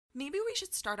Maybe we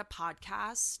should start a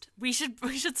podcast. We should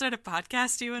start a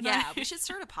podcast, you and I. Yeah, we should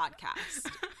start a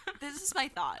podcast. This is my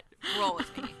thought. Roll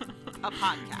with me. A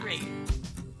podcast. Great.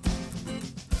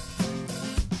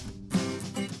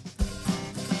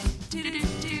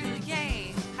 Do-do-do-do.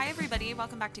 Yay. Hi, everybody.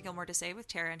 Welcome back to Gilmore to Say with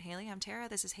Tara and Haley. I'm Tara.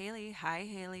 This is Haley. Hi,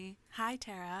 Haley. Hi,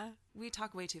 Tara. We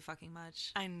talk way too fucking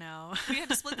much. I know. We had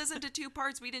to split this into 2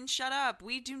 parts. We didn't shut up.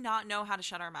 We do not know how to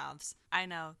shut our mouths. I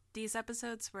know. These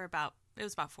episodes were about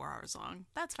 4 hours long.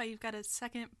 That's why you've got a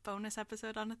second bonus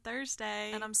episode on a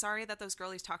Thursday. And I'm sorry that those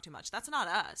girlies talk too much. That's not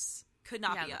us. Could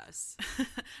not be us.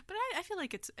 But I feel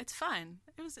like it's fun.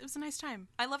 It was a nice time.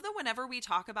 I love that whenever we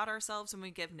talk about ourselves when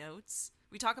we give notes,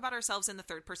 we talk about ourselves in the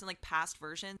third person, like past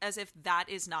version, as if that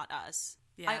is not us.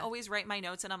 Yeah. I always write my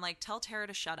notes and I'm like, tell Tara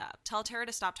to shut up. Tell Tara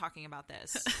to stop talking about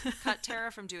this. Cut Tara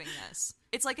from doing this.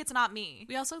 It's like it's not me.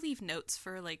 We also leave notes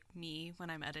for like me when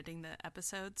I'm editing the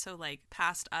episode. So like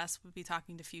past us would be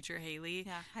talking to future Haley.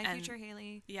 Yeah. Hi, future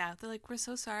Haley. Yeah. They're like, we're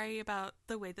so sorry about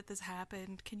the way that this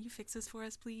happened. Can you fix this for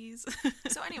us, please?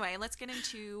 So anyway, let's get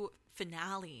into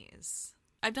finales.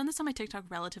 I've done this on my TikTok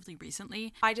relatively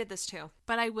recently. I did this too.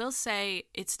 But I will say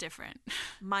it's different.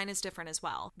 Mine is different as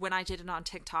well. When I did it on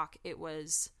TikTok, it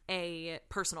was a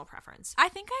personal preference. I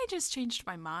think I just changed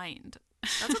my mind.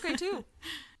 That's okay too.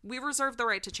 We reserve the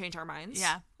right to change our minds.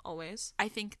 Yeah. Always. I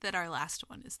think that our last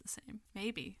one is the same.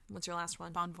 Maybe. What's your last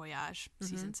one? Bon Voyage,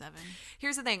 season 7.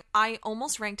 Here's the thing. I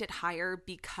almost ranked it higher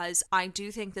because I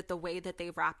do think that the way that they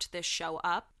wrapped this show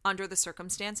up under the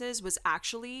circumstances was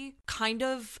actually kind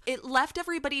of, it left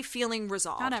everybody feeling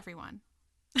resolved. Not everyone.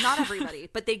 Not everybody,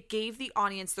 but they gave the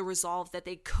audience the resolve that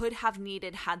they could have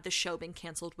needed had the show been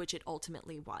canceled, which it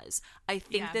ultimately was. I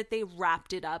think that they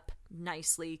wrapped it up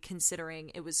nicely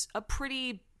considering it was a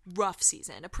pretty rough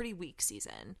season, a pretty weak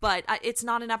season. But it's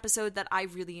not an episode that I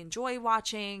really enjoy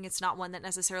watching. It's not one that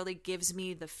necessarily gives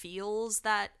me the feels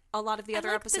that a lot of the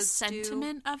other episodes the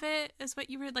sentiment of it is what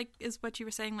you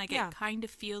were saying. Like, yeah. It kind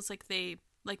of feels like they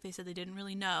said they didn't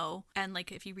really know. And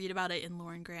like if you read about it in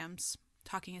Lauren Graham's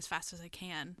Talking as Fast as I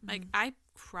Can, like I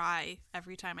cry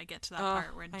every time I get to that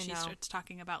part when she starts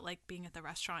talking about like being at the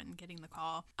restaurant and getting the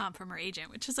call from her agent,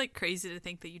 which is like crazy to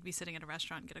think that you'd be sitting at a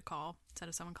restaurant and get a call instead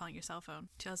of someone calling your cell phone.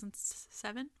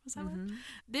 2007 was that one?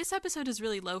 This episode is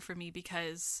really low for me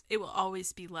because it will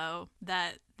always be low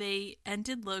that they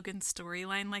ended Logan's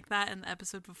storyline like that in the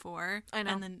episode before. I know.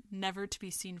 And then never to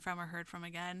be seen from or heard from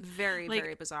again. Very,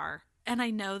 very bizarre. And I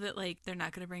know that like they're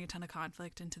not going to bring a ton of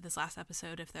conflict into this last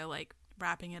episode if they're like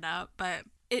wrapping it up, but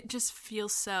it just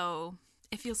feels so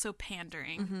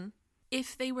pandering.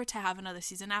 If they were to have another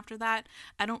season after that,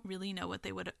 I don't really know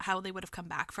how they would have come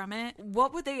back from it.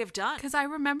 What would they have done? Because I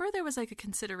remember there was like a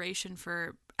consideration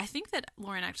for, I think that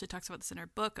Lauren actually talks about this in her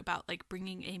book about like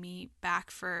bringing Amy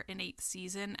back for an 8th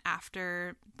season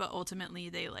after, but ultimately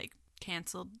they like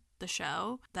canceled the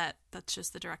show. That's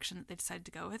just the direction that they decided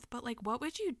to go with. But like, what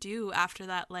would you do after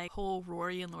that like whole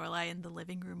Rory and Lorelai in the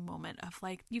living room moment of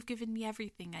like, you've given me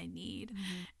everything I need?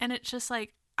 And it's just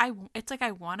like I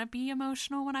want to be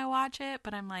emotional when I watch it,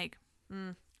 but I'm like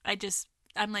I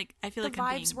feel like the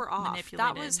vibes were off.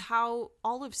 That was how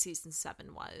all of season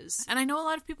 7 was. And I know a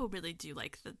lot of people really do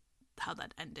like how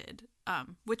that ended,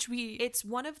 it's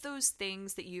one of those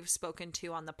things that you've spoken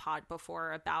to on the pod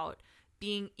before about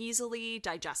being easily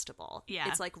digestible. Yeah.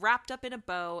 It's like wrapped up in a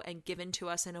bow and given to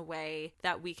us in a way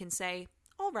that we can say,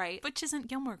 all right. Which isn't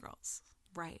Gilmore Girls.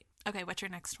 Right. Okay, what's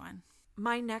your next one?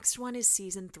 My next one is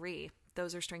season 3.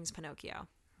 Those Are Strings, Pinocchio.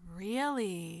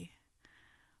 Really?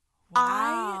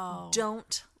 I Wow.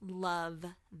 don't love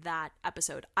that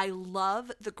episode. I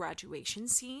love the graduation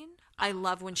scene. I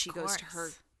love when she goes to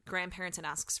her grandparents and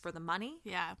asks for the money.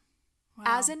 Yeah. Wow.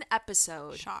 As an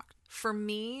episode, shocked. For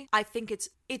me, I think it's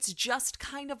just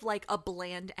kind of like a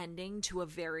bland ending to a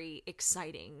very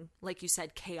exciting, like you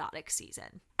said, chaotic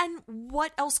season. And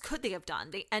what else could they have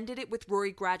done? They ended it with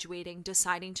Rory graduating,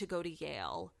 deciding to go to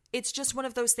Yale. It's just one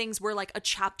of those things where like a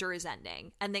chapter is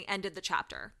ending and they ended the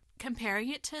chapter. Comparing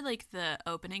it to like the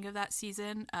opening of that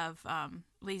season of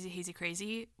Lazy Hazy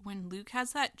Crazy, when Luke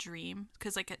has that dream,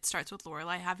 because like it starts with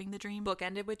Lorelai having the dream. Book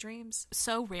ended with dreams.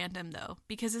 So random though,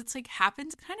 because it's like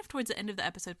happens kind of towards the end of the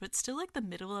episode, but still like the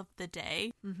middle of the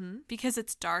day, because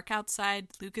it's dark outside.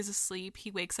 Luke is asleep.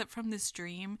 He wakes up from this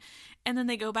dream, and then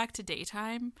they go back to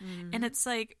daytime, and it's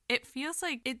like it feels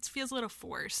a little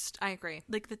forced. I agree.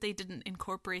 Like that they didn't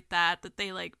incorporate that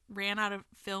they like ran out of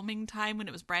filming time when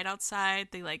it was bright outside.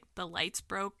 They like the lights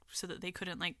broke so that they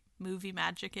couldn't like movie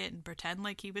magic it and pretend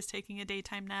like he was taking a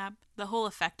daytime nap. The whole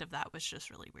effect of that was just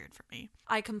really weird for me.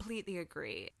 I completely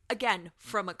agree. Again,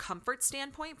 from a comfort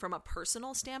standpoint, from a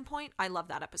personal standpoint, I love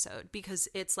that episode because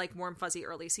it's like warm, fuzzy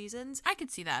early seasons. I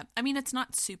could see that. I mean, it's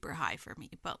not super high for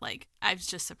me, but like, I was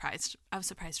just surprised. I was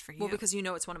surprised for you. Well, because you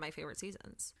know it's one of my favorite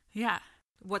seasons. Yeah.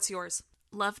 What's yours?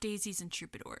 Love Daisies and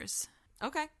Troubadours.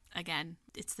 Okay. Again,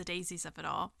 it's the daisies of it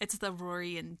all. It's the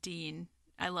Rory and Dean.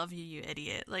 I love you, you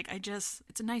idiot. Like,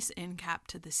 it's a nice end cap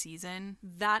to the season.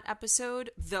 That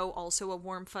episode, though also a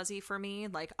warm fuzzy for me,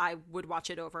 like I would watch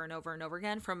it over and over and over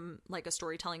again from like a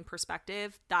storytelling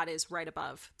perspective. That is right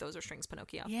above Those Are Strings,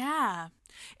 Pinocchio. Yeah.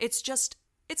 It's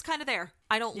kind of there.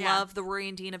 I don't love the Rory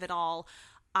and Dean of it all.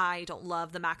 I don't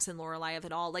love the Max and Lorelai of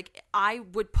it all. Like, I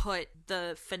would put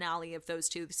the finale of those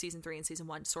two, season 3 and season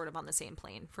 1, sort of on the same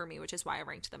plane for me, which is why I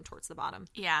ranked them towards the bottom.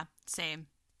 Yeah, same.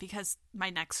 Because my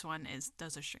next one is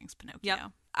Those Are Strings, Pinocchio.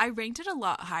 Yep. I ranked it a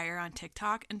lot higher on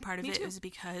TikTok, and part of it is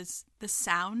because the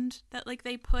sound that like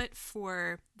they put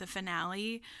for the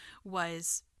finale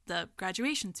was the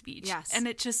graduation speech. Yes. And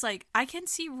it's just like, I can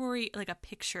see Rory, like a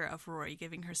picture of Rory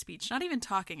giving her speech, not even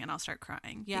talking, and I'll start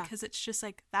crying. Yeah. Because it's just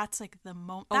like, that's like the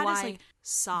moment. Oh, that is like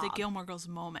sob. the Gilmore Girls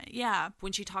moment. Yeah.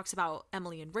 When she talks about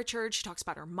Emily and Richard, she talks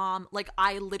about her mom. Like,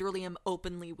 I literally am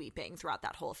openly weeping throughout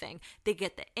that whole thing. They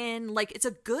get the end. Like, it's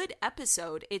a good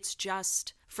episode. It's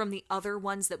just from the other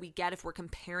ones that we get, if we're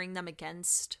comparing them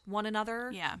against one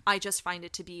another, I just find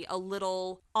it to be a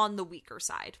little on the weaker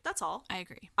side. That's all. I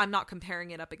agree. I'm not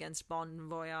comparing it up against Bon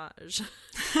Voyage.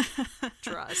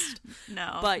 Trust.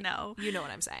 No, but no. You know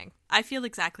what I'm saying. I feel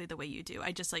exactly the way you do.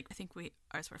 I just like, I think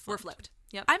ours were flipped. We're flipped.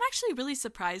 Yep. I'm actually really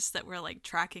surprised that we're like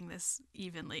tracking this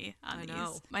evenly on these.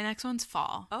 Know. My next one's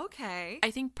Fall. Okay.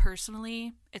 I think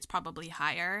personally it's probably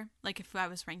higher. Like if I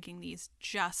was ranking these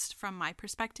just from my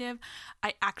perspective,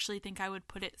 I actually think I would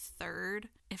put it third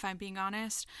if I'm being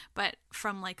honest. But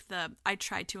from like I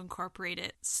tried to incorporate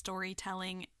it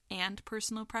storytelling and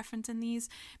personal preference in these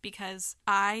because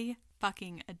I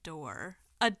fucking adore.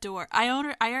 I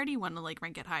already want to like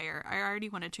rank it higher. I already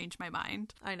want to change my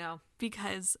mind. I know.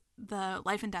 Because the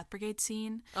Life and Death Brigade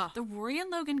scene, the Rory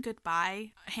and Logan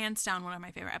goodbye, hands down one of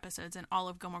my favorite episodes in all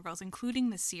of Gilmore Girls,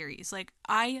 including the series. Like,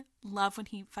 I love when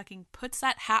he fucking puts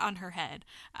that hat on her head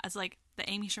as like the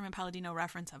Amy Sherman Palladino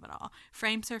reference of it all,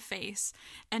 frames her face,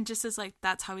 and just is like,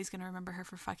 that's how he's going to remember her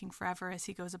for fucking forever as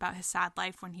he goes about his sad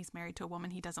life when he's married to a woman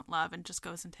he doesn't love and just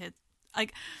goes into his,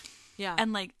 like... Yeah.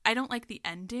 And like, I don't like the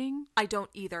ending. I don't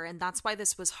either. And that's why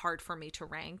this was hard for me to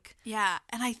rank. Yeah.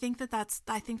 And I think that's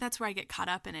where I get caught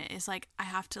up in it is like, I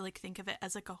have to like think of it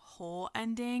as like a whole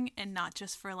ending and not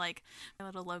just for like my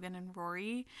little Logan and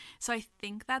Rory. So I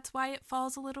think that's why it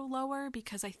falls a little lower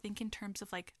because I think in terms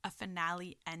of like a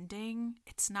finale ending,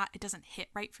 it doesn't hit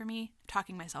right for me. I'm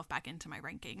talking myself back into my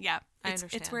ranking. Yeah. I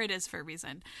understand. It's where it is for a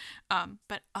reason.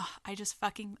 But I just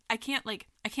fucking, I can't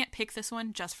pick this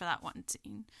one just for that one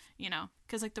scene, you know,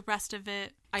 because like the rest of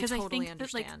it, because I think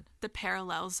understand. that like the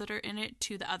parallels that are in it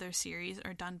to the other series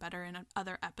are done better in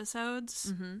other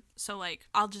episodes. Mm-hmm. So like,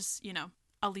 I'll just, you know,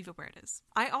 I'll leave it where it is.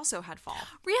 I also had Fall.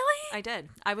 Really? I did.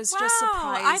 I was just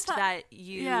surprised that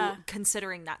you,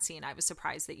 considering that scene, I was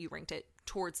surprised that you ranked it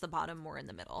towards the bottom, more in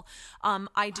the middle.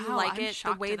 I do like it.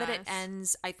 The way that it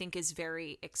ends, I think, is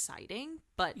very exciting,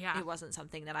 but it wasn't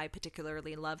something that I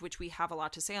particularly love, which we have a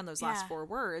lot to say on those last 4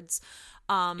 words.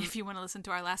 If you want to listen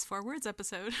to our last 4 words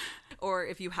episode. Or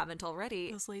if you haven't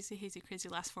already. Those lazy, hazy, crazy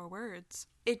last 4 words.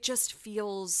 It just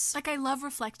feels... like I love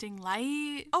reflecting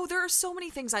light. Oh, there are so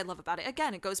many things I love about it.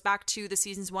 Again, it goes back to the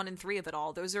seasons 1 and 3 of it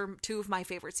all. Those are 2 of my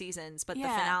favorite seasons, but the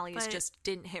finales just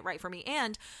didn't hit right for me.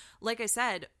 And like I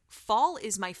said, Fall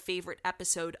is my favorite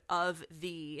episode of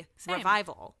the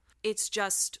revival. It's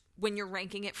just when you're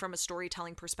ranking it from a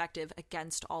storytelling perspective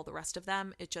against all the rest of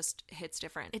them, it just hits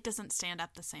different. It doesn't stand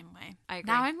up the same way. I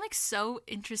agree. Now I'm like so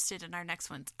interested in our next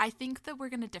ones. I think that we're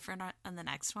going to differ on the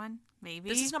next one. Maybe.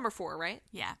 This is number 4, right?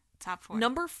 Yeah. Top 4.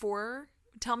 Number 4.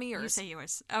 Tell me yours. You say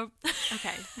yours. Oh,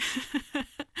 okay.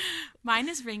 Mine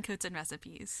is Raincoats and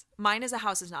Recipes. Mine is A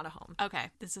House Is Not a Home. Okay.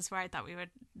 This is where I thought we would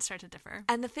start to differ.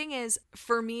 And the thing is,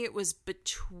 for me, it was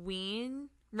between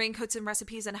Raincoats and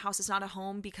Recipes and A House Is Not a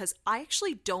Home because I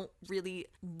actually don't really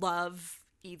love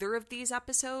either of these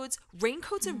episodes.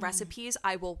 Raincoats and Recipes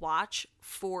I will watch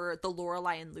for the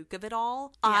Lorelai and Luke of it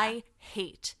all. Yeah. I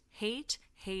hate.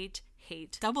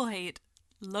 Double hate.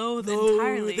 loathe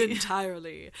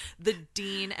entirely. The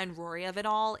Dean and Rory of it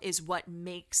all is what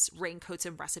makes Raincoats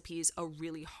and Recipes a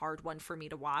really hard one for me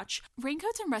to watch.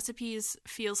 Raincoats and Recipes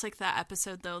feels like that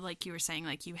episode, though, like you were saying,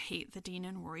 like you hate the Dean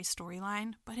and Rory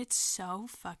storyline, but it's so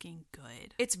fucking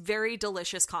good. It's very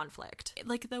delicious conflict.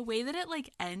 Like the way that it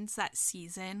like ends that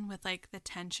season with like the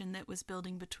tension that was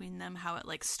building between them, how it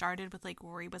like started with like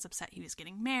Rory was upset he was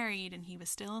getting married and he was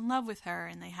still in love with her,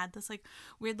 and they had this like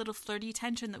weird little flirty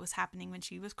tension that was happening when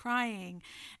she was crying,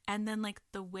 and then like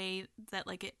the way that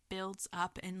like it builds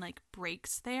up and like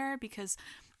breaks there, because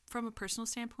from a personal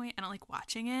standpoint I don't like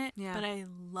watching it, but I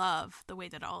love the way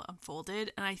that all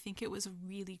unfolded, and I think it was a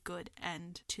really good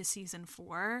end to season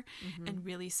 4 and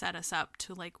really set us up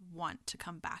to like want to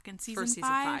come back in season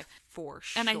 5 for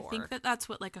sure. And I think that that's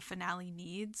what like a finale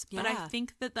needs, but I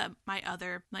think that my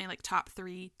like top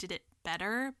 3 did it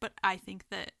better, but I think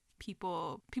that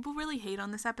people really hate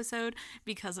on this episode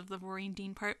because of the Rory and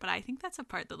Dean part, but I think that's a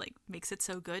part that like makes it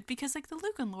so good, because like the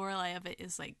Luke and Lorelai of it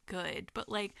is like good, but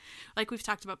like we've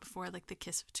talked about before, like the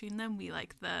kiss between them, we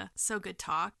like the So Good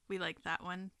Talk, we like that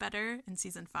one better in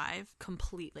season 5.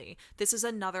 Completely. This is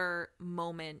another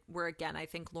moment where again I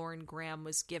think Lauren Graham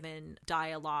was given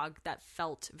dialogue that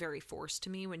felt very forced to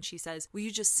me when she says, "Will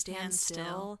you just stand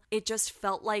still?" It just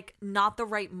felt like not the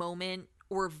right moment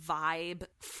or vibe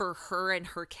for her and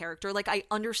her character. Like, I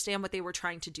understand what they were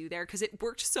trying to do there because it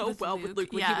worked so well with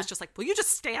Luke when he was just like, "Will you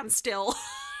just stand still?"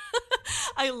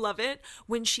 I love it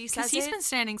when she says it. Because he's been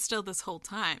standing still this whole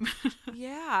time.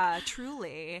 Yeah,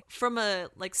 truly. From a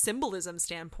like symbolism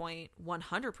standpoint,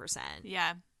 100%.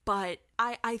 Yeah. But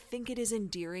I think it is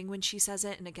endearing when she says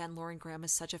it. And again, Lauren Graham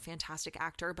is such a fantastic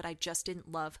actor, but I just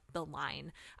didn't love the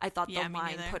line. I thought the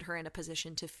line put her in a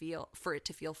position for it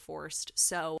to feel forced.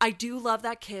 So I do love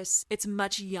that kiss. It's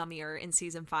much yummier in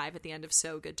season 5 at the end of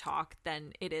So Good Talk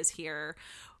than it is here.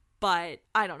 But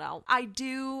I don't know. I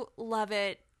do love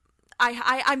it.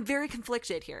 I'm very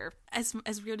conflicted here. As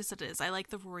weird as it is, I like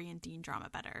the Rory and Dean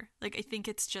drama better. Like, I think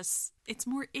it's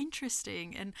more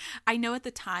interesting. And I know at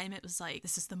the time it was like,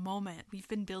 this is the moment. We've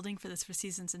been building for this for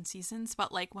seasons and seasons.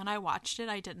 But like when I watched it,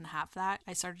 I didn't have that.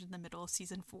 I started in the middle of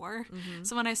season 4. Mm-hmm.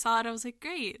 So when I saw it, I was like,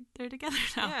 great, they're together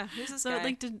now. Yeah, who's this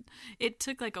guy? So it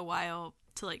took like a while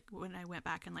to like when I went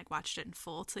back and like watched it in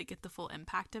full to like get the full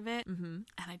impact of it. Mm-hmm.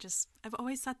 And I've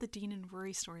always thought the Dean and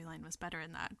Rory storyline was better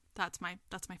in that. That's my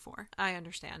 4. I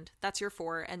understand. That's your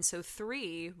 4. And so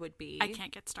 3 would be I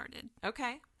Can't Get Started.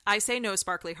 Okay. I say no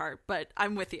Sparkly Heart, but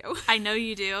I'm with you. I know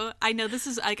you do. I know this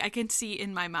is like, I can see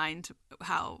in my mind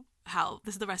how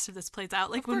the rest of this plays out.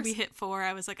 Like when we hit 4,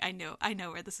 I was like, I know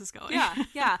where this is going.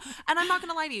 Yeah. And I'm not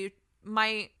gonna lie to you,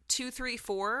 my 2, 3,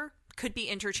 4 could be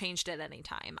interchanged at any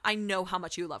time. I know how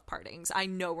much you love Partings. I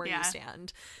know where you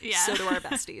stand. Yeah. So do our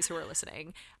besties who are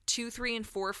listening. 2, 3, and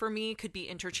 4 for me could be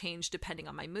interchanged depending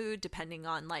on my mood, depending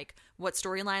on like what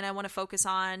storyline I want to focus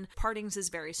on. Partings is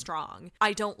very strong.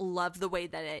 I don't love the way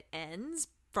that it ends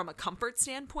from a comfort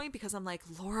standpoint because I'm like,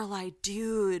 Lorelai,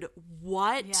 dude,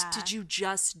 what did you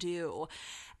just do?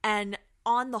 And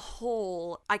on the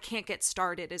whole, I Can't Get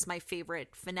Started is my favorite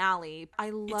finale. I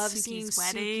love seeing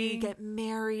Suki get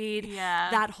married.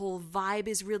 Yeah. That whole vibe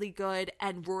is really good.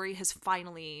 And Rory has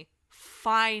finally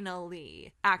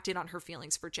acted on her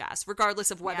feelings for Jess, regardless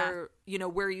of whether, you know,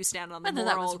 where you stand on the moral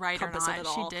that was right compass or not, of it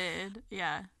all. She did.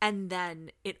 Yeah. And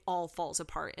then it all falls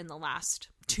apart in the last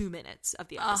 2 minutes of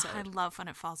the episode. I love when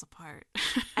it falls apart.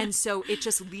 And so it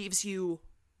just leaves you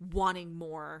wanting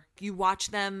more. You watch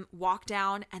them walk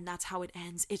down and that's how it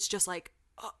ends. It's just like,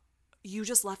 you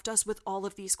just left us with all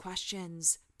of these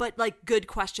questions, but like good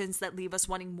questions that leave us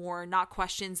wanting more, not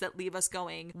questions that leave us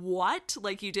going, what?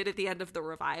 Like you did at the end of the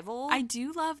revival. I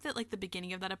do love that like the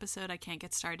beginning of that episode, I Can't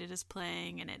Get Started is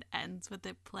playing and it ends with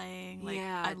it playing. Like,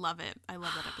 yeah. I love it. I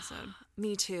love that episode.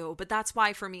 Me too. But that's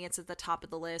why for me it's at the top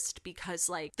of the list, because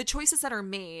like the choices that are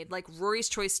made, like Rory's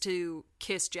choice to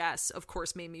kiss Jess, of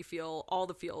course, made me feel all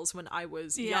the feels when I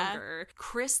was younger.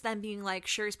 Chris then being like,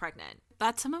 Sherry's pregnant.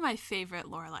 That's some of my favorite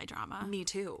Lorelai drama. Me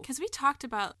too. Because we talked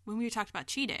about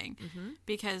cheating,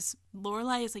 because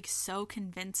Lorelai is like so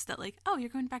convinced that like, oh, you're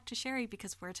going back to Sherry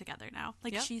because we're together now.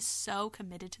 Like she's so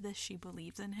committed to this. She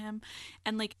believes in him.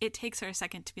 And like it takes her a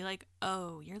second to be like,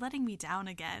 oh, you're letting me down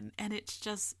again. And it's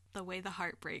just the way the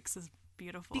heart breaks is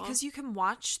beautiful. Because you can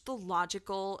watch the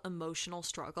logical, emotional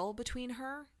struggle between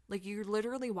her. Like you're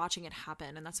literally watching it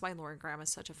happen. And that's why Lauren Graham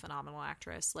is such a phenomenal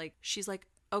actress. Like she's like,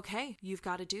 okay, you've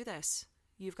got to do this.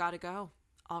 You've got to go.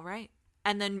 All right.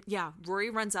 And then, Rory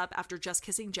runs up after just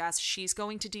kissing Jess. She's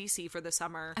going to DC for the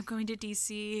summer. I'm going to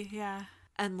DC, yeah.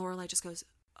 And Lorelai just goes,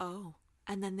 oh.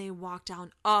 And then they walk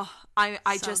down. Oh, I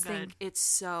just think it's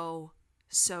so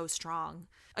so strong.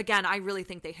 Again, I really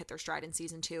think they hit their stride in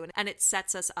season 2, and it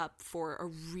sets us up for a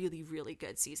really, really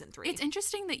good season 3. It's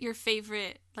interesting that your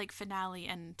favorite like finale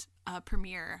and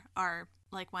premiere are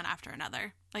like one after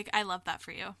another. Like, I love that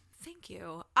for you. Thank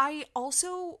you. I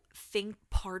also think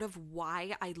part of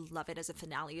why I love it as a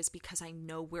finale is because I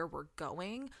know where we're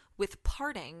going. With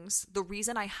Partings, the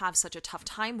reason I have such a tough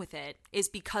time with it is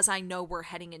because I know we're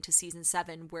heading into season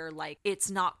 7 where like it's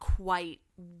not quite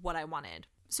what I wanted.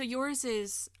 So yours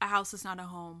is A House Is Not a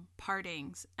Home,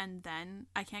 Partings, and then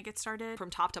I Can't Get Started? From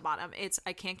top to bottom, it's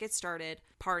I Can't Get Started,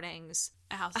 Partings,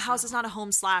 A House Is Not a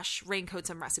Home / Raincoats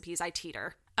and Recipes. I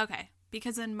teeter. Okay.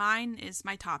 Because then mine is,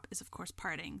 my top is, of course,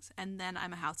 Partings, and then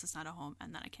I'm A House Is Not a Home,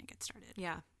 and then I Can't Get Started.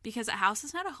 Yeah. Because A House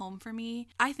Is Not a Home for me,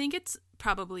 I think it's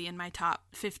probably in my top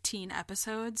 15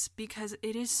 episodes because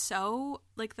it is so,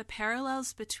 like, the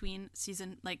parallels between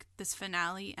season, like, this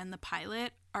finale and the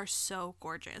pilot are so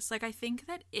gorgeous. Like, I think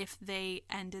that if they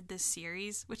ended this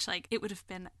series, which, like, it would have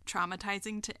been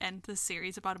traumatizing to end the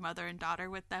series about a mother and daughter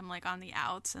with them, like, on the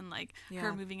outs and, like,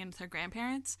 her moving in with her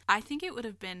grandparents, I think it would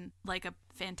have been, like, a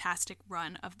fantastic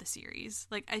run of the series.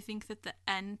 Like, I think that the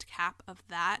end cap of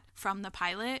that from the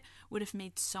pilot would have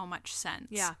made so much sense.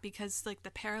 Yeah. Because, like,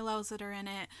 the parallels that are in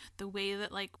it, the way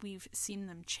that, like, we've seen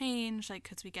them change, like,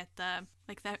 because we get the,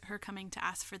 like, that her coming to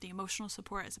ask for the emotional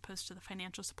support as opposed to the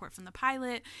financial support from the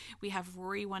pilot. We have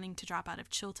Rory wanting to drop out of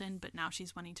Chilton, but now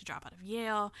she's wanting to drop out of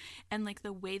Yale. And, like,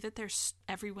 the way that there's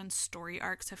everyone's story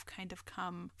arcs have kind of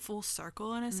come full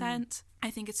circle in a sense. I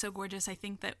think it's so gorgeous. I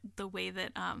think that the way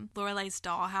that Lorelai's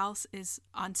dollhouse is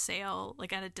on sale,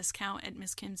 like at a discount at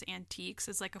Miss Kim's Antiques,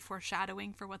 is like a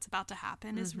foreshadowing for what's about to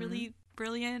happen is really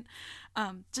brilliant.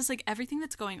 Just like everything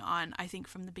that's going on, I think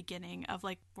from the beginning of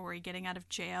like Rory getting out of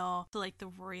jail to like the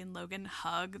Rory and Logan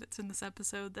hug that's in this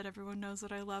episode that everyone knows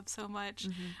that I love so much.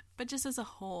 But just as a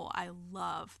whole, I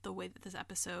love the way that this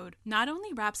episode not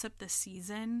only wraps up the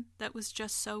season that was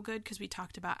just so good, because we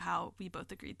talked about how we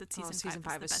both agreed that season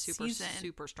 5 was the best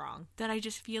super strong, that I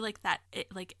just feel like that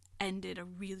it like ended a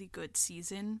really good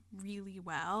season really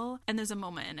well. And there's a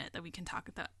moment in it that we can talk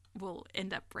about, we'll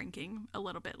end up ranking a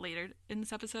little bit later in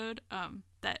this episode,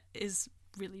 that is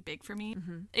really big for me.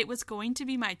 It was going to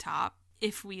be my top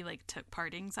if we like took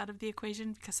Partings out of the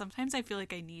equation, because sometimes I feel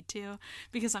like I need to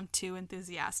because I'm too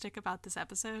enthusiastic about this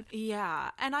episode.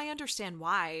 Yeah, and I understand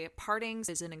why. Partings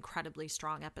is an incredibly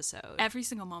strong episode. Every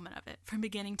single moment of it, from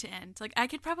beginning to end. Like, I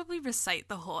could probably recite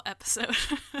the whole episode.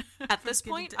 At this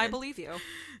point, I believe you.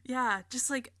 Yeah, just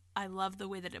like, I love the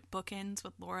way that it bookends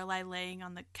with Lorelai laying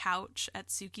on the couch at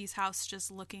Suki's house,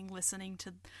 just looking, listening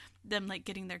to them, like,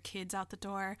 getting their kids out the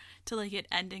door, to, like, it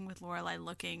ending with Lorelai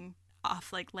looking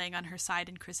off, like, laying on her side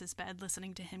in Chris's bed,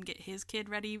 listening to him get his kid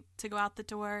ready to go out the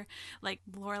door. Like,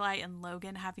 Lorelai and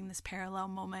Logan having this parallel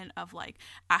moment of, like,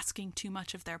 asking too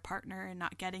much of their partner and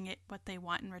not getting it what they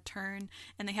want in return.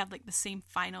 And they have, like, the same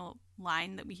final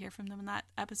line that we hear from them in that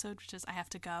episode, which is "I have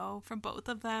to go," from both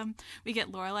of them. We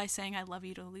get Lorelai saying "I love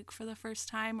you" to Luke for the first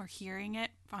time, or hearing it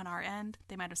on our end.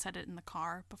 They might have said it in the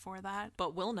car before that,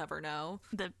 but we'll never know.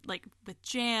 The, like, with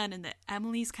Jan, and that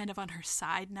Emily's kind of on her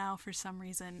side now for some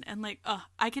reason, and like,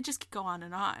 I could just go on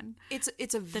and on. It's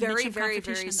a very, very,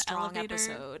 very strong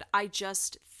episode. I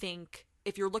just think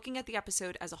if you're looking at the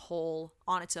episode as a whole,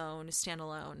 on its own,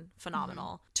 standalone,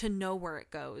 phenomenal, to know where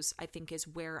it goes, I think is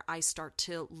where I start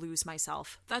to lose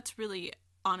myself. That's really,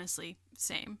 honestly,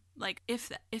 same. Like,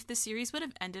 if the series would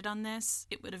have ended on this,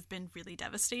 it would have been really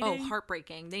devastating. Oh,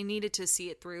 heartbreaking. They needed to see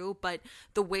it through, but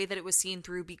the way that it was seen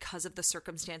through because of the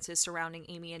circumstances surrounding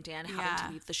Amy and Dan having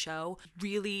to leave the show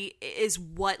really is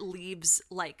what leaves,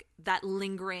 like, that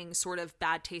lingering sort of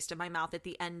bad taste in my mouth at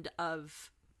the end of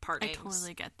Partings. I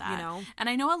totally get that. You know? And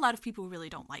I know a lot of people really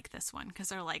don't like this one because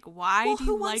they're like, why do you like that?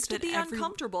 Who wants to be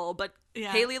uncomfortable? But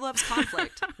Haley loves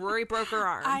conflict. Rory broke her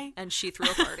arm and she threw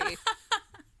a party.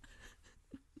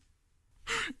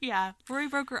 Yeah, Rory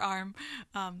broke her arm.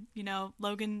 You know,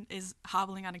 Logan is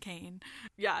hobbling on a cane.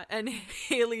 Yeah, and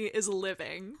Haley is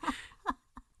living.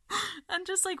 And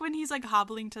just like when he's like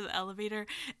hobbling to the elevator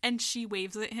and she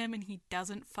waves at him and he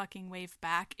doesn't fucking wave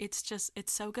back, it's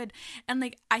so good. And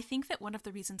like, I think that one of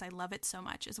the reasons I love it so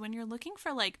much is when you're looking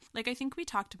for like I think we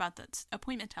talked about that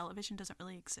appointment television doesn't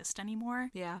really exist anymore.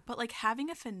 Yeah. But like having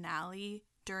a finale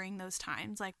during those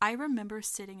times. Like, I remember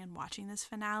sitting and watching this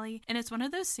finale, and it's one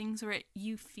of those things where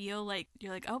you feel like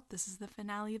you're like, oh, this is the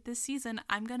finale of this season.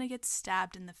 I'm gonna get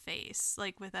stabbed in the face,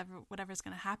 like, with whatever's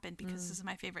gonna happen, because this is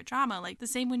my favorite drama. Like, the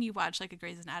same when you watch like a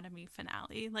Grey's Anatomy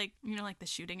finale, like, you know, like the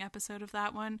shooting episode of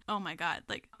that one. Oh my god,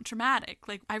 like, traumatic.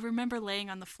 Like, I remember laying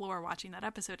on the floor watching that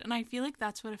episode, and I feel like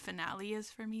that's what a finale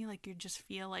is for me. Like, you just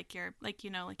feel like you're, like, you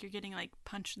know, like you're getting like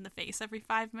punched in the face every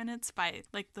 5 minutes by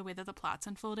like the way that the plot's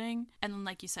unfolding, and then,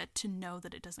 like you said, to know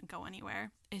that it doesn't go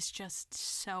anywhere is just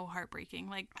so heartbreaking.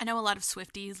 Like, I know a lot of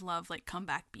Swifties love like Come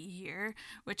Back, Be Here,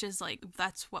 which is like,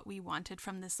 that's what we wanted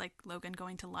from this, like, Logan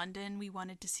going to London. We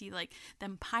wanted to see like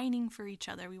them pining for each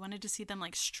other. We wanted to see them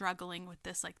like struggling with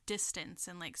this like distance,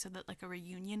 and like so that like a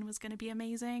reunion was going to be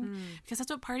amazing, because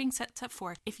that's what parting sets up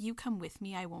for. If you come with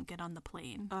me, I won't get on the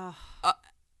plane.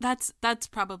 That's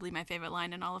probably my favorite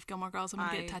line in all of Gilmore Girls. I'm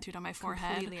gonna get it tattooed on my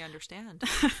forehead. I completely understand.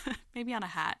 Maybe on a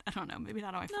hat. I don't know. Maybe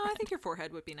not on my forehead. No, I think your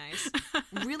forehead would be nice.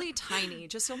 Really tiny,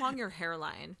 just along your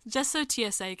hairline. Just so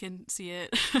TSA can see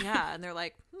it. Yeah, and they're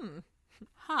like,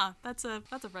 that's a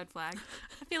red flag.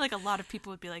 I feel like a lot of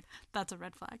people would be like, that's a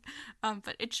red flag.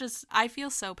 But it's just, I feel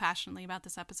so passionately about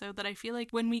this episode that I feel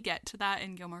like when we get to that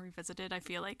in Gilmore Revisited, I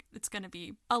feel like it's going to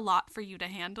be a lot for you to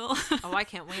handle. Oh, I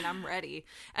can't wait. I'm ready.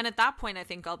 And at that point, I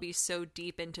think I'll be so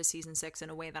deep into season 6 in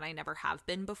a way that I never have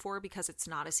been before, because it's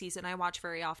not a season I watch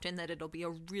very often, that it'll be a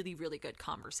really, really good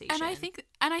conversation. And I think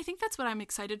that's what I'm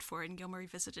excited for in Gilmore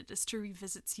Revisited, is to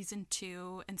revisit season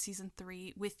 2 and season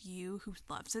 3 with you, who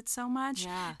loves it so much.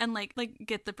 Yeah. And like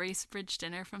get the Bracebridge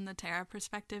dinner from the Tara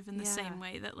perspective in the same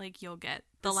way that like you'll get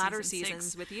the latter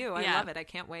seasons with you. I love it. I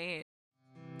can't wait.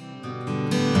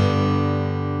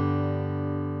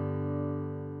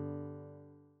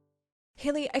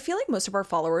 Haley, I feel like most of our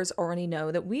followers already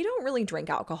know that we don't really drink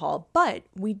alcohol, but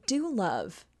we do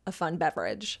love a fun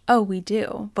beverage. Oh, we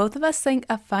do. Both of us think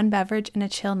a fun beverage in a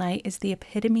chill night is the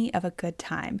epitome of a good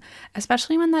time,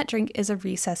 especially when that drink is a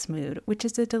Recess Mood, which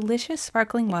is a delicious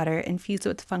sparkling water infused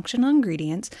with functional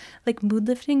ingredients like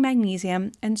mood-lifting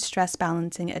magnesium and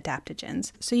stress-balancing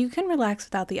adaptogens, so you can relax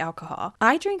without the alcohol.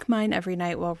 I drink mine every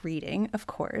night while reading, of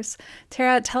course.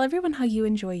 Tara, tell everyone how you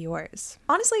enjoy yours.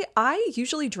 Honestly, I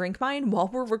usually drink mine while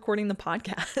we're recording the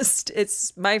podcast.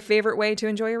 It's my favorite way to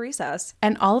enjoy a recess.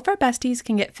 And all of our besties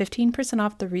can get 15%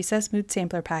 off the Recess Mood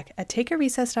Sampler Pack at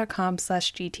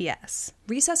takearecess.com/GTS.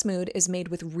 Recess Mood is made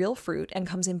with real fruit and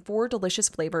comes in 4 delicious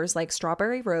flavors like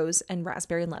strawberry rose and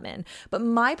raspberry lemon. But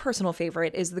my personal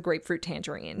favorite is the grapefruit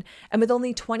tangerine. And with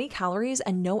only 20 calories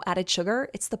and no added sugar,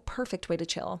 it's the perfect way to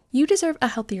chill. You deserve a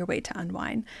healthier way to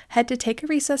unwind. Head to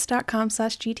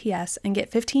takearecess.com/GTS and get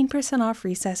 15% off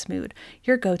Recess Mood,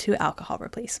 your go-to alcohol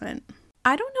replacement.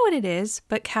 I don't know what it is,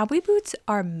 but cowboy boots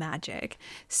are magic.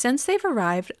 Since they've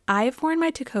arrived, I've worn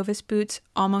my Tecovas boots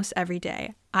almost every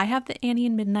day. I have the Annie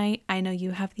in Midnight. I know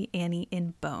you have the Annie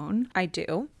in Bone. I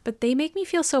do. But they make me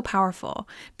feel so powerful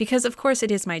because, of course, it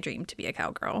is my dream to be a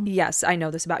cowgirl. Yes, I know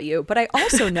this about you, but I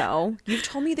also know you've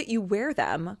told me that you wear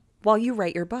them while you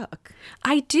write your book.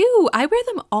 I do. I wear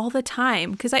them all the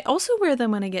time because I also wear them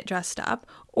when I get dressed up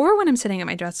or when I'm sitting at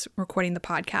my desk recording the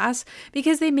podcast,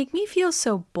 because they make me feel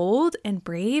so bold and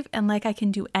brave and like I can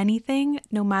do anything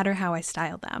no matter how I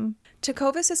style them.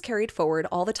 Tecovas has carried forward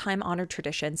all the time-honored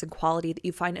traditions and quality that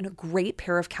you find in a great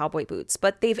pair of cowboy boots,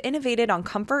 but they've innovated on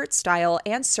comfort, style,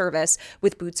 and service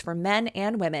with boots for men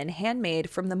and women, handmade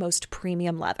from the most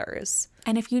premium leathers.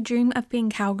 And if you dream of being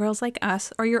cowgirls like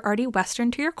us, or you're already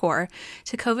Western to your core,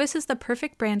 Tecovas is the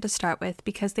perfect brand to start with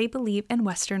because they believe in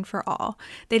Western for all.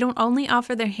 They don't only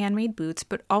offer their handmade boots,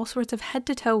 but all sorts of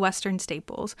head-to-toe Western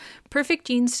staples. Perfect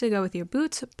jeans to go with your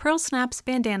boots, pearl snaps,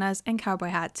 bandanas, and cowboy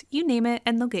hats. You name it,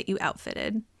 and they'll get you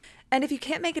outfitted. And if you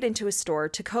can't make it into a store,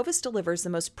 Tecovas delivers the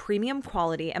most premium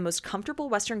quality and most comfortable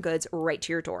Western goods right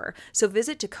to your door. So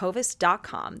visit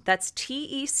tecovas.com. That's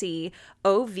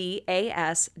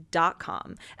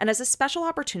TECOVAS.com. And as a special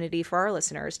opportunity for our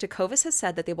listeners, Tecovas has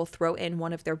said that they will throw in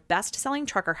one of their best-selling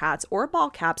trucker hats or ball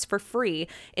caps for free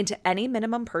into any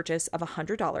minimum purchase of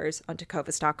 $100 on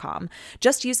tecovas.com.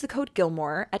 Just use the code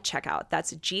Gilmore at checkout.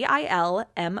 That's GILMORE.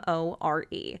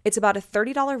 It's about a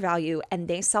 $30 value, and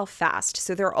they sell fast,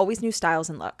 so there are always new styles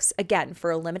and looks. Again,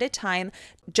 for a limited time,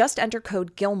 just enter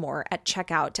code Gilmore at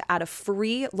checkout to add a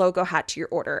free logo hat to your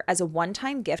order as a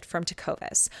one-time gift from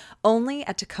Tecovas. Only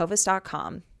at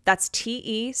tecovas.com. That's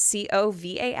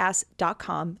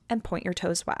TECOVAS.com, and point your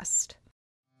toes west.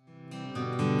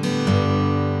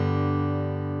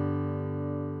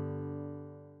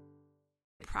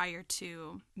 prior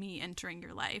to me entering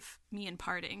your life, me and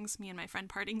my friend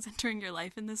Partings entering your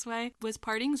life in this way. Was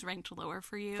Partings ranked lower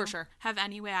for you? For sure. Have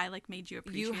any way I like made you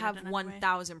appreciate it? You have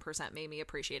 1000% made me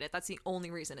appreciate it. That's the only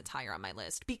reason it's higher on my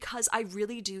list, because I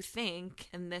really do think,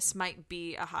 and this might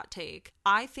be a hot take,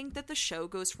 I think that the show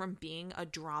goes from being a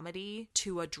dramedy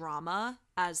to a drama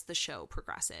as the show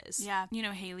progresses. Yeah. You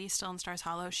know, Haley, still in Stars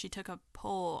Hollow, she took a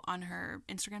poll on her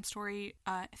Instagram story,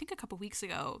 I think a couple weeks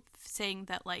ago, saying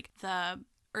that like the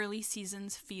early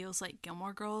seasons feels like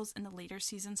Gilmore Girls and the later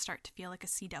seasons start to feel like a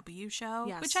CW show.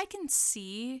 Yes. Which I can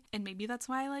see, and maybe that's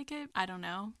why I like it. I don't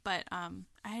know, but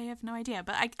I have no idea,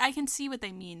 but I can see what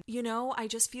they mean. You know, I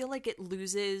just feel like it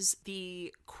loses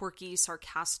the quirky,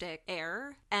 sarcastic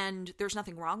air, and there's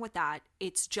nothing wrong with that.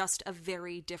 It's just a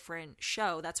very different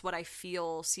show. That's what I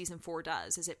feel season 4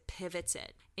 does, is it pivots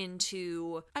it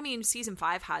into, I mean, season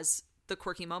 5 has the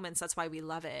quirky moments. That's why we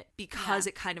love it, because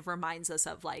it kind of reminds us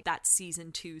of like that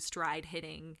season 2 stride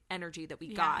hitting energy that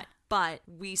we got. But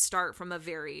we start from a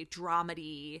very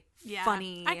dramedy,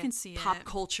 funny, I can see pop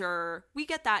culture. We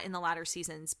get that in the latter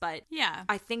seasons, but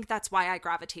I think that's why I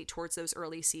gravitate towards those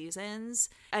early seasons.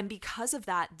 And because of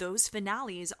that, those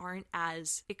finales aren't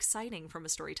as exciting from a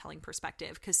storytelling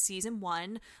perspective, because season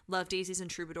 1, Love, Daisies, and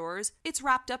Troubadours, it's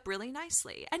wrapped up really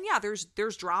nicely. And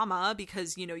there's drama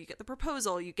because, you know, you get the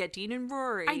proposal, you get Dean and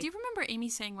Rory. I do remember Amy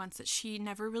saying once that she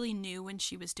never really knew when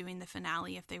she was doing the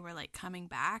finale if they were like coming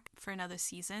back for another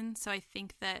season. So I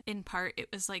think that in part it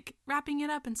was like wrapping it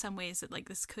up in some ways, that like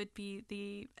this could be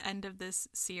the end of this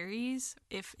series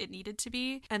if it needed to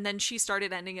be. And then she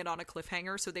started ending it on a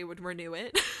cliffhanger so they would renew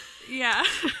it. Yeah.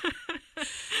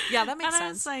 Yeah, that makes sense. I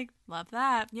was like, love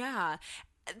that. Yeah.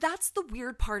 That's the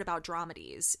weird part about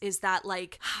dramedies, is that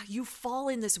like you fall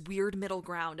in this weird middle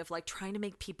ground of like trying to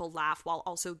make people laugh while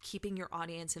also keeping your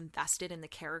audience invested in the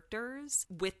characters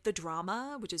with the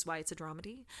drama, which is why it's a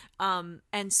dramedy.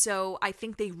 And so I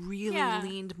think they really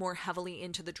leaned more heavily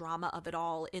into the drama of it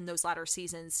all in those latter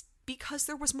seasons, because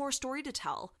there was more story to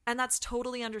tell, and that's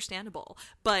totally understandable.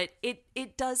 But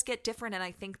it does get different, and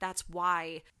I think that's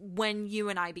why when you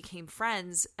and I became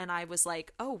friends and I was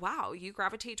like, oh wow, you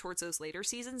gravitate towards those later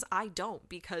seasons, I don't,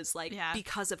 because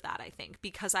because of that, I think,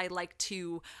 because I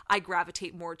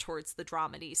gravitate more towards the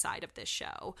dramedy side of this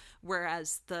show,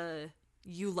 whereas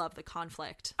you love the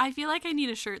conflict. I feel like I need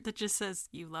a shirt that just says,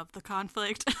 you love the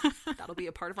conflict. That'll be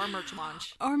a part of our merch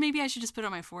launch. Or maybe I should just put it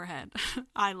on my forehead.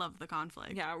 I love the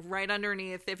conflict. Yeah, right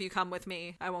underneath, if you come with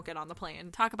me, I won't get on the plane.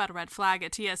 Talk about a red flag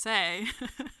at TSA.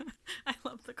 I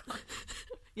love the conflict.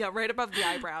 Yeah, right above the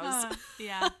eyebrows.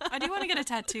 Yeah. I do want to get a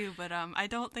tattoo, but I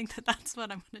don't think that's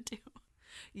what I'm going to do.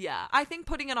 Yeah, I think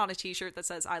putting it on a t-shirt that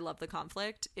says I love the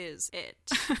conflict is it.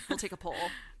 We'll take a poll.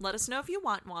 Let us know if you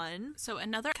want one. So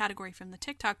another category from the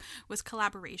TikTok was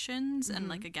collaborations. And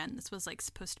like, again, this was like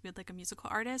supposed to be like a musical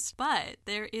artist, but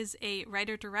there is a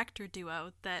writer-director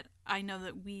duo that I know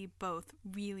that we both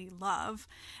really love,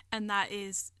 and that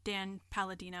is Dan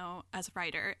Palladino as a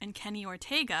writer and Kenny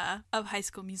Ortega of High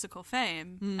School Musical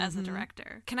fame as a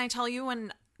director. Can I tell you,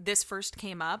 when this first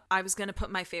came up, I was going to put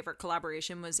my favorite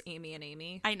collaboration was Amy and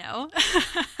Amy. I know.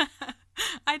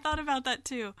 I thought about that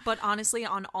too. But honestly,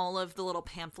 on all of the little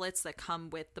pamphlets that come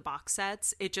with the box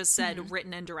sets, it just said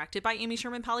written and directed by Amy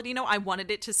Sherman Palladino. I wanted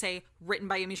it to say written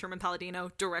by Amy Sherman Palladino,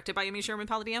 directed by Amy Sherman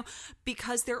Palladino,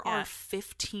 because there are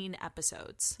 15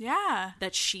 episodes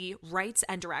that she writes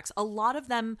and directs. A lot of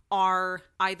them are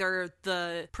either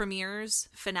the premieres,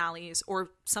 finales,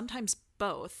 or sometimes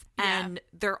both, and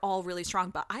they're all really strong.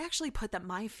 But I actually put that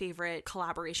my favorite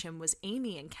collaboration was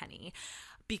Amy and Kenny,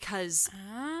 because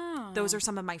those are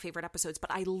some of my favorite episodes.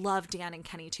 But I love Dan and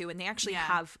Kenny too, and they actually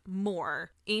have more.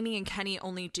 Amy and Kenny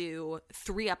only do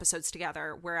 3 episodes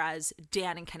together, whereas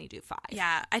Dan and Kenny do 5.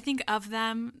 Yeah, I think of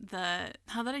them,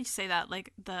 how did I say that?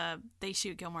 Like the They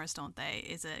Shoot Gilmore's, Don't They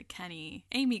is a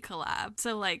Kenny-Amy collab.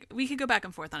 So like we could go back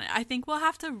and forth on it. I think we'll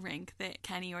have to rank the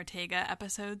Kenny Ortega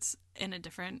episodes in a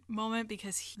different moment,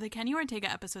 because the Kenny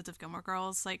Ortega episodes of Gilmore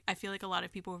Girls, like I feel like a lot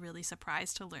of people were really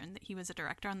surprised to learn that he was a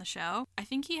director on the show. I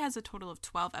think he has a total of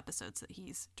 12 episodes that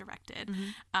he's directed,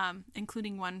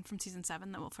 including one from season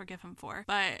 7 that we'll forgive him for.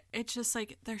 But it's just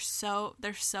like they're so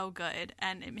good,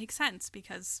 and it makes sense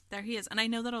because there he is. And I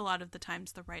know that a lot of the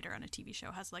times the writer on a TV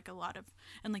show has like a lot of,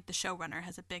 and like the showrunner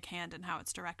has a big hand in how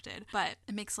it's directed, but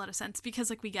it makes a lot of sense because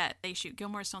like we get They Shoot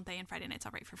Gilmore's, Don't They, and Friday Night's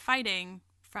All Right for Fighting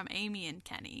from Amy and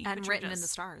Kenny. And Written in the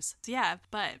Stars. Yeah,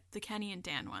 but the Kenny and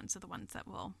Dan ones are the ones that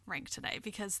we'll rank today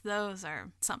because those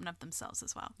are something of themselves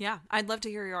as well. Yeah, I'd love to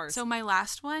hear yours. So my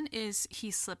last one is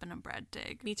He's Slippin' a Bread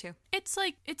Dig. Me too. It's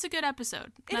a good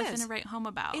episode. Nothing to write home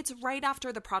about. It's right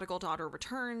after the prodigal daughter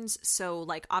returns, so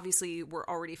like obviously we're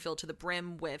already filled to the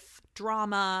brim with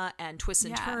drama and twists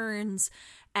and turns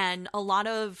and a lot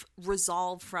of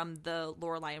resolve from the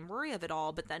Lorelai and Rory of it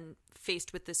all, but then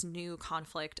faced with this new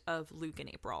conflict of Luke and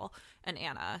April and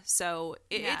Anna. So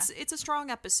it's a strong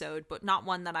episode, but not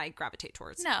one that I gravitate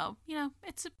towards. No,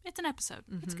 it's an episode.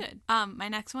 Mm-hmm. It's good. My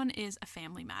next one is A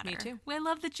Family Matter. Me too. I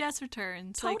love that Jess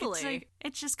returns. Totally.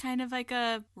 It's just kind of like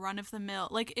a run of the mill,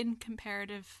 like in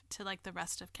comparative to like the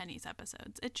rest of Kenny's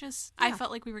episodes. I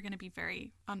felt like we were going to be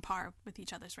very on par with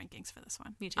each other's rankings for this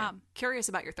one. Me too. Curious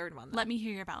about your third one, though. Let me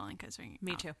hear your Balanka's ranking.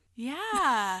 Me too.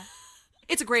 Yeah.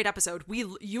 It's a great episode.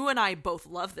 You and I both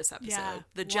love this episode. Yeah.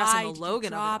 The Jess and the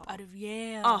Logan drop out of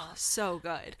Yale. Oh, so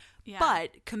good. Yeah.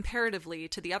 But comparatively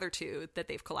to the other two that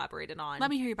they've collaborated on,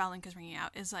 Let Me Hear Your Balanka's Ringing Out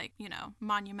is like,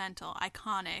 monumental,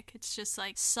 iconic. It's just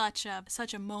like such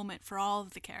a moment for all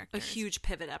of the characters. A huge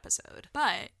pivot episode.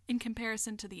 But in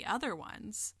comparison to the other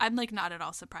ones, I'm like not at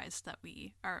all surprised that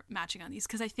we are matching on these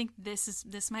because I think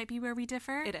this might be where we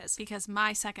differ. It is. Because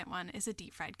my second one is a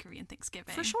deep fried Korean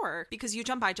Thanksgiving. For sure. Because You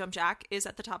Jump, I Jump, Jack is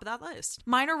at the top of that list.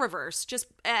 Mine are reverse.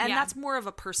 That's more of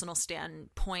a personal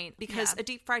standpoint because a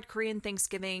deep fried Korean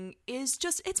Thanksgiving is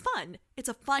just, it's fun. It's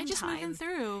a fun just time. Moving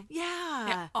through.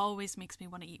 Yeah. It always makes me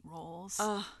want to eat rolls.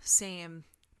 Oh, same.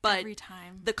 But every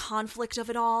time. The conflict of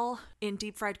it all in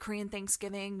Deep Fried Korean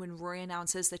Thanksgiving when Rory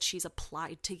announces that she's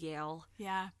applied to Yale.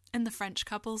 Yeah. And the French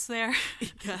couple's there.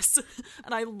 Yes.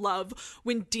 And I love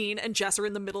when Dean and Jess are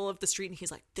in the middle of the street and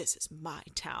he's like, this is my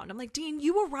town. I'm like, Dean,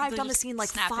 you arrived on the scene like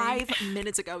snapping. 5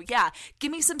 minutes ago. Yeah.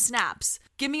 Give me some snaps.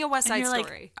 Give me a West Side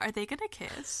Story. Like, are they going to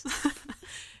kiss?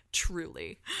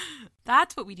 Truly.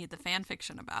 That's what we need the fan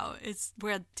fiction about, is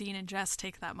where Dean and Jess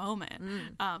take that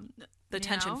moment. The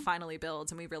tension finally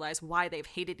builds and we realize why they've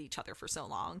hated each other for so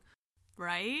long.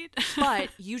 Right? But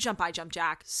You Jump, I Jump,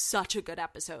 Jack, such a good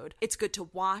episode. It's good to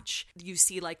watch. You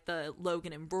see like the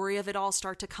Logan and Rory of it all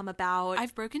start to come about.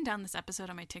 I've broken down this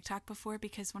episode on my TikTok before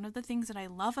because one of the things that I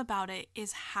love about it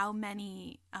is how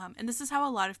many, and this is how a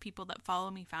lot of people that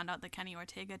follow me found out that Kenny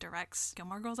Ortega directs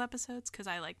Gilmore Girls episodes because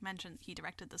I like mentioned he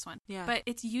directed this one. Yeah. But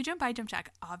it's You Jump, I Jump,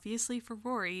 Jack, obviously for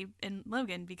Rory and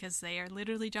Logan because they are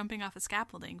literally jumping off a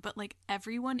scaffolding. But like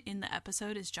everyone in the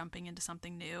episode is jumping into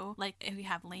something new. Like we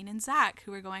have Lane and Zach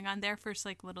who are going on their first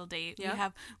like little date. Yep. We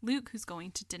have Luke who's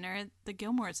going to dinner at the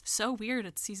Gilmores. So weird,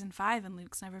 it's season 5 and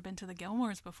Luke's never been to the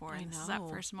Gilmores before. And this is that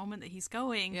first moment that he's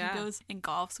going. Yeah. He goes and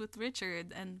golfs with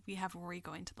Richard, and we have Rory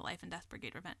going to the Life and Death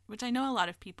Brigade event, which I know a lot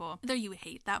of people, whether you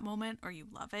hate that moment or you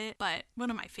love it, but one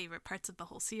of my favorite parts of the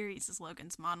whole series is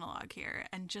Logan's monologue here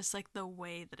and just like the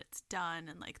way that it's done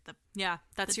and like the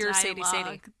that's the your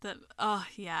dialogue,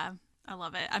 Sadie. I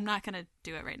love it. I'm not gonna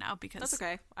do it right now because that's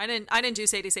okay. I didn't do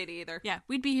Sadie either. Yeah,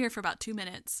 we'd be here for about 2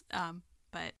 minutes.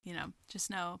 But just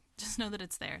know that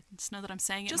it's there. Just know that I'm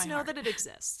saying it. Just in my know heart. that it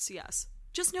exists. Yes.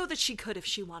 Just know that she could if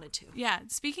she wanted to. Yeah.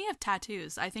 Speaking of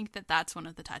tattoos, I think that's one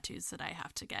of the tattoos that I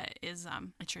have to get is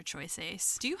It's Your Choice,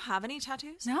 Ace. Do you have any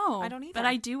tattoos? No, I don't either. But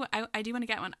I do. I do want to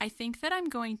get one. I think that I'm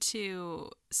going to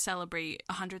celebrate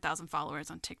 100,000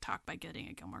 followers on TikTok by getting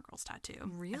a Gilmore Girls tattoo.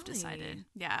 Really? I've decided.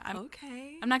 Yeah.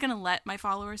 Okay. I'm not going to let my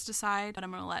followers decide, but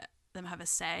I'm going to let them have a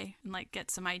say and like get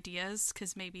some ideas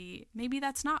because maybe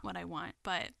that's not what I want,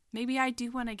 but maybe I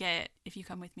do want to get If You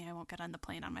Come With Me I Won't Get on the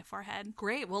Plane on my forehead.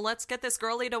 Great. Well, let's get this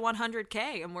girlie to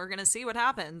 100K and we're gonna see what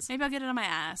happens. Maybe I'll get it on my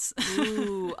ass.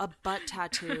 Ooh, a butt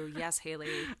tattoo. Yes, Haley.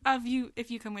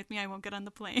 If you come with me I won't get on the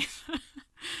plane.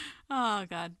 Oh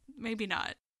god, maybe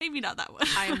not that one.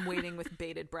 I am waiting with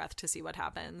bated breath to see what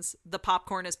happens. The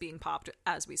popcorn is being popped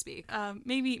as we speak.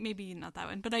 Maybe not that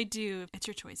one, but I do. It's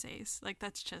Your Choice, Ace. Like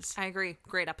that's just. I agree.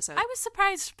 Great episode. I was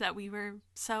surprised that we were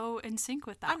so in sync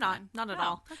with that. I'm not at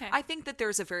all. Okay. I think that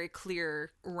there's a very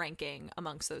clear ranking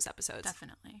amongst those episodes.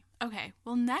 Definitely. Okay.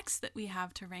 Well, next that we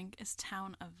have to rank is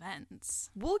town events.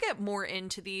 We'll get more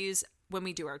into these when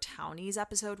we do our Townies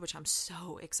episode, which I'm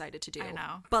so excited to do. I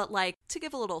know. But like to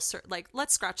give a little,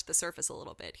 let's scratch the surface a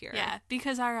little bit here. Yeah,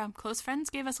 because our close friends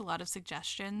gave us a lot of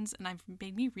suggestions and I've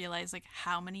made me realize like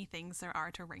how many things there are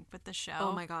to rank with the show.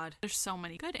 Oh my God. There's so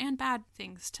many good and bad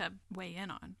things to weigh in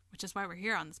on, which is why we're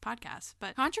here on this podcast.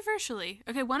 But controversially,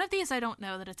 okay, one of these I don't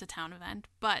know that it's a town event,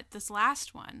 but this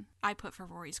last one I put for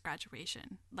Rory's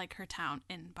graduation, like her town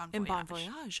in Bon Voyage. In Bon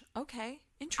Voyage. Okay.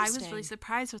 Interesting. I was really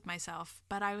surprised with myself,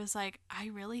 but I was like, I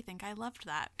really think I loved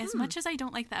that. As much as I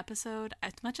don't like the episode,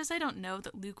 as much as I don't know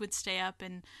that Luke would stay up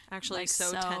and actually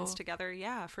so tense together.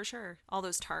 Yeah, for sure. All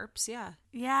those tarps. Yeah.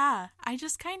 Yeah. I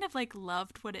just kind of like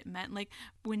loved what it meant. Like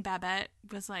when Babette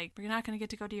was like, we're not going to get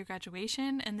to go to your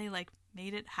graduation. And they like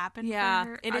made it happen for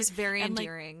her. It is very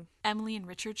endearing. Like, Emily and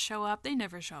Richard show up. They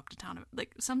never show up to town.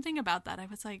 Like something about that. I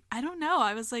was like, I don't know.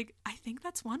 I was like, I think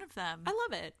that's one of them. I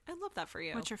love it. I love that for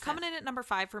you. What's your fifth? Coming in at number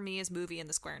 5 for me is Movie in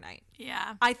the Square Night.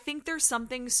 Yeah. I think there's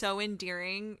something so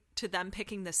endearing to them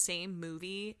picking the same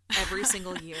movie every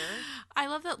single year. I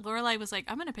love that Lorelai was like,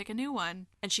 I'm going to pick a new one.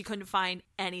 And she couldn't find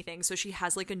anything. So she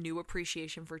has like a new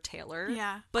appreciation for Taylor.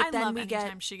 Yeah. But I then love we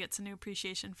anytime she gets a new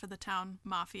appreciation for the town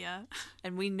mafia.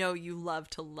 And we know you love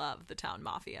to love the town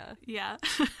mafia. Yeah.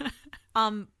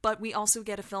 But we also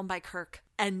get a film by Kirk,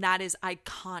 and that is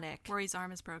iconic. Rory's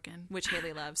arm is broken. Which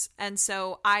Haley loves. And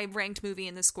so I ranked Movie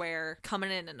in the Square coming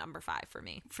in at number 5 for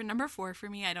me. For number 4 for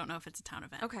me, I don't know if it's a town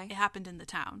event. Okay. It happened in the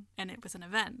town, and it was an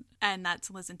event, and that's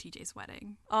Liz and TJ's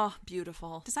wedding. Oh,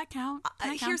 beautiful. Does that count?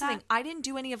 Here's the thing. I didn't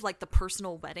do any of like the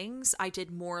personal weddings. I did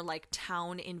more like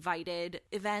town invited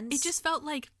events. It just felt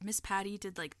like Miss Patty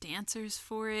did like dancers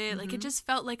for it. Like it just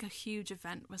felt like a huge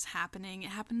event was happening. It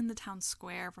happened in the town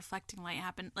square. Reflecting Light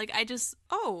happened. Like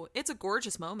oh, it's a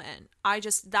gorgeous moment.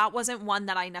 That wasn't one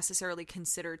that I necessarily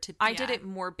considered to. I did it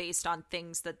more based on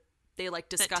things that they like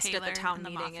discussed at the town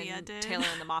meeting and Taylor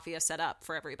and the Mafia set up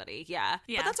for everybody. Yeah.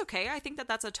 But that's okay. I think that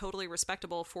that's a totally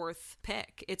respectable 4th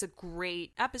pick. It's a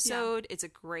great episode. Yeah. It's a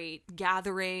great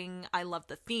gathering. I love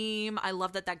the theme. I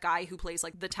love that guy who plays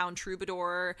like the town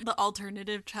troubadour. The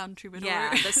alternative town troubadour.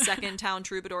 Yeah. The second town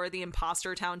troubadour, the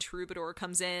imposter town troubadour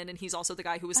comes in, and he's also the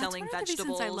guy who was selling vegetables. That's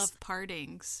one of the reasons I love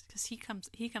Partings, because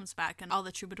he comes back and all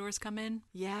the troubadours come in.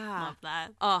 Yeah. Love that.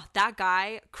 Oh, that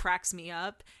guy cracks me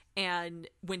up. And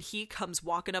when he comes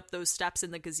walking up those steps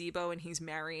in the gazebo and he's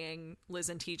marrying Liz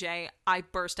and TJ, I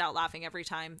burst out laughing every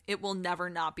time. It will never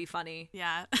not be funny.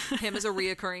 Yeah. Him as a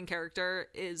reoccurring character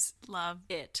is love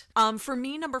it. For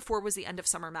me, number 4 was the End of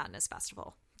Summer Madness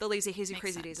Festival. The Lazy Hazy Makes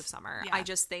Crazy sense. Days of Summer. Yeah. I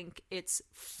just think it's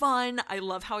fun. I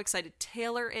love how excited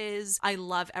Taylor is. I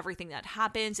love everything that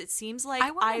happens. It seems like I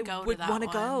would want to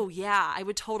go. Yeah, I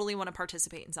would totally want to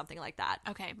participate in something like that.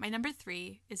 Okay, my number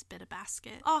 3 is Bit a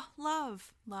Basket. Oh,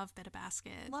 love Bit a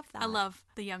Basket. Love that. I love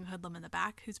the young hoodlum in the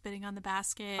back who's bidding on the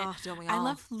basket. Oh, don't we all? I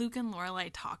love Luke and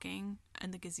Lorelai talking in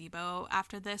the gazebo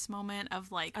after this moment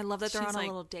of like. I love that they're on a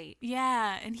little date.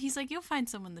 Yeah, and he's like, "You'll find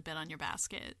someone to bid on your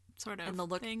basket." Sort of. And the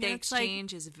look they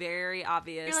exchange is very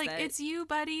obvious. You're like, it's you,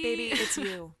 buddy. Baby, it's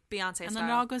you. Beyonce style. And then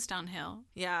it all goes downhill.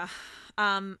 Yeah.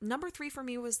 Number 3 for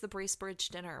me was the Bracebridge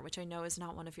dinner, which I know is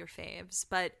not one of your faves,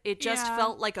 but it just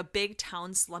felt like a big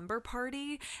town slumber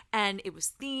party, and it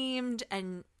was themed,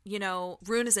 and you know,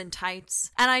 Rune is in tights.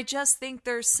 And I just think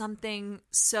there's something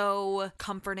so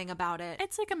comforting about it.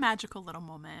 It's like a magical little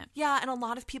moment. Yeah, and a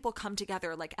lot of people come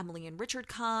together. Like Emily and Richard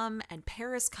come, and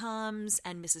Paris comes,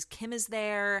 and Mrs. Kim is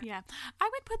there. Yeah. I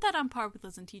would put that on par with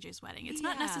Liz and TJ's wedding. It's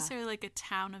not necessarily like a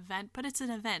town event, but it's an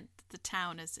event that the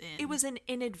town is in. It was an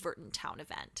inadvertent town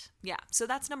event. Yeah. So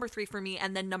that's number 3 for me.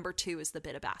 And then number 2 is the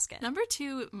Bit a Basket. Number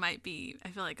 2 might be, I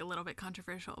feel like, a little bit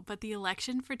controversial, but the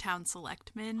election for town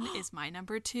selectmen is my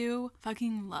number 2.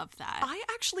 Fucking love that. I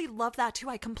actually love that too.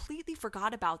 I completely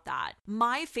forgot about that.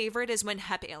 My favorite is when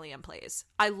Hep Alien plays.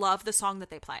 I love the song that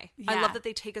they play. Yeah. I love that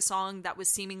they take a song that was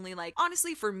seemingly like,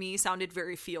 honestly for me, sounded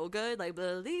very feel good. Like,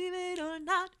 believe it or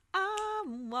not,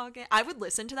 I'm walking. I would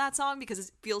listen to that song because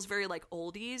it feels very like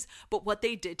oldies, but what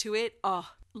they did to it,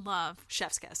 love.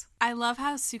 Chef's kiss. I love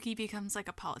how Suki becomes like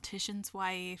a politician's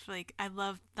wife. Like, I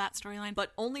love that storyline.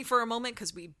 But only for a moment,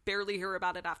 because we barely hear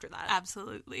about it after that.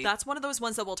 Absolutely. That's one of those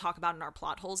ones that we'll talk about in our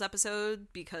plot holes episode,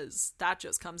 because that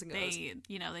just comes and goes.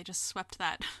 They just swept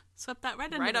that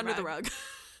right under the rug.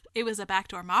 It was a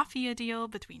backdoor mafia deal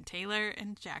between Taylor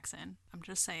and Jackson. I'm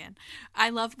just saying.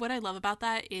 What I love about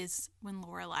that is when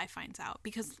Lorelai finds out,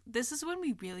 because this is when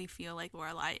we really feel like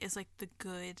Lorelai is like the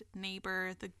good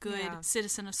neighbor, the good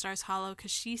citizen of Stars Hollow,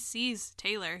 because she sees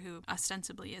Taylor, who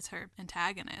ostensibly is her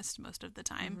antagonist most of the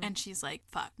time, and she's like,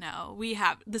 fuck no,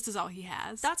 this is all he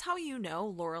has. That's how you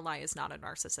know Lorelai is not a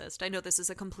narcissist. I know this is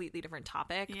a completely different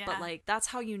topic, but like that's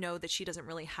how you know that she doesn't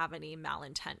really have any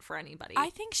malintent for anybody.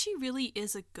 I think she really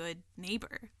is a good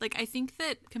neighbor. Like, I think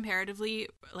that comparatively,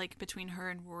 like between her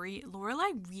and Rory,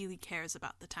 Lorelai really cares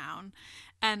about the town.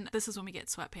 And this is when we get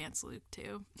Sweatpants Luke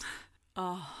too.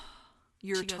 Oh,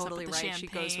 you're totally right. Champagne. She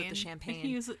goes with the champagne.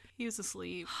 He was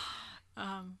asleep.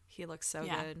 He looks so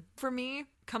good. For me,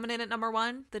 coming in at number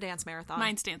 1, the dance marathon.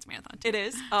 Mine's dance marathon too. It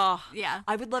is? Oh, yeah.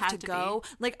 I would love to go.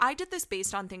 Like, I did this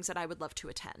based on things that I would love to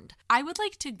attend. I would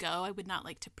like to go. I would not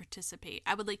like to participate.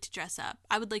 I would like to dress up.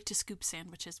 I would like to scoop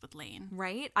sandwiches with Lane.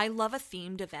 Right? I love a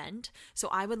themed event. So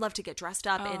I would love to get dressed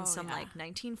up in some like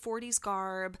 1940s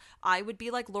garb. I would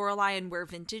be like Lorelai and wear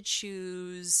vintage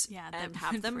shoes and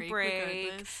have them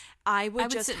break. I would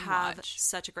just have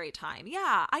such a great time.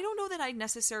 Yeah. I don't know that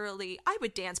I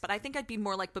would dance, but I think I'd be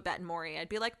more like Babette and Maury. I'd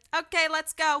be like, okay,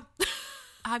 let's go.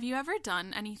 Have you ever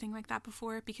done anything like that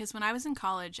before? Because when I was in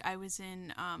college, I was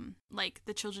in, like,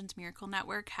 the Children's Miracle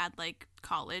Network had, like,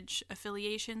 college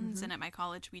affiliations, and at my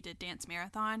college we did Dance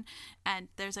Marathon, and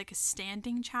there's, like, a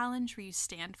standing challenge where you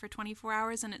stand for 24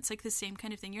 hours, and it's, like, the same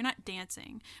kind of thing. You're not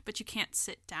dancing, but you can't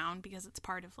sit down because it's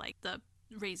part of, like, the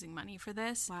raising money for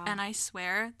this. Wow. And I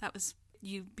swear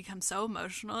you become so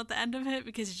emotional at the end of it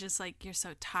because you're just like, you're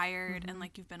so tired and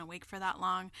like you've been awake for that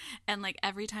long. And like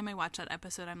every time I watch that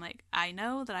episode, I'm like, I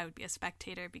know that I would be a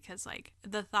spectator because like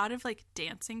the thought of like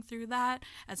dancing through that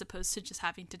as opposed to just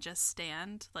having to just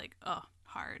stand, like, oh,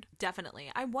 hard. Definitely.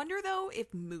 I wonder though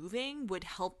if moving would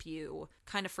help you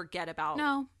kind of forget about.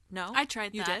 No, I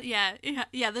tried that. You did?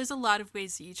 Yeah. There's a lot of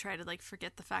ways that you try to like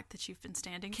forget the fact that you've been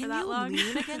standing for that long. Can you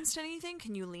lean against anything?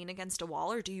 Can you lean against a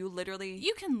wall, or do you literally?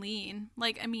 You can lean.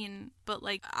 Like, I mean, but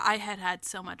like I had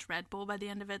so much Red Bull by the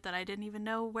end of it that I didn't even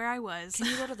know where I was. Can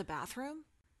you go to the bathroom?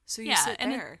 So you sit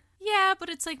there. Yeah, but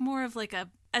it's like more of like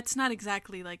it's not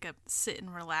exactly like a sit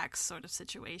and relax sort of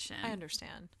situation. I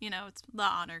understand. You know, it's the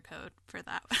honor code for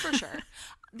that. For sure.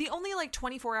 The only like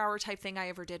 24-hour type thing I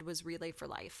ever did was Relay for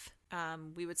Life.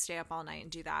 We would stay up all night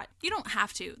and do that. You don't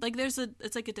have to. Like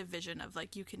it's like a division of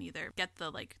like you can either get the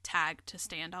like tag to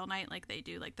stand all night like they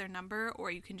do, like their number,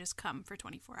 or you can just come for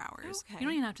 24 hours. Okay. You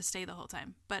don't even have to stay the whole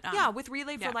time. But yeah, with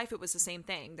Relay for Life, it was the same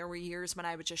thing. There were years when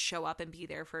I would just show up and be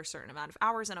there for a certain amount of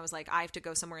hours, and I was like, I have to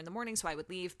go somewhere in the morning, so I would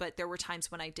leave. But there were times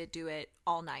when I did do it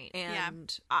all night,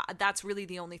 and that's really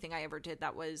the only thing I ever did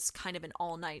that was kind of an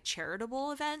all-night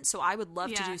charitable event. So I would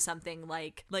love to do something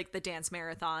like the dance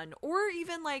marathon, or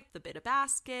even like the bit of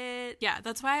basket. Yeah,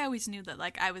 that's why I always knew that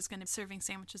like I was going to be serving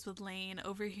sandwiches with Lane,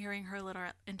 overhearing her little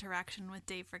interaction with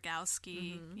Dave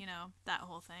Rogowski, you know, that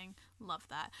whole thing. Love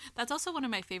that. That's also one of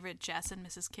my favorite Jess and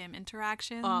Mrs. Kim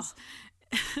interactions.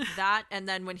 That, and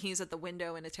then when he's at the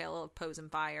window in A Tale of Pose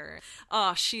and Fire.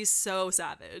 Oh, she's so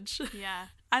savage. Yeah,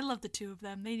 I love the two of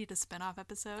them. They need a spin-off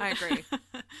episode. I agree.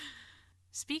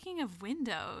 Speaking of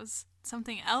windows,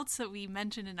 something else that we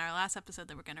mentioned in our last episode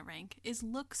that we're going to rank is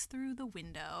looks through the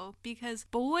window, because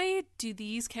boy, do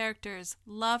these characters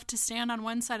love to stand on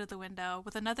one side of the window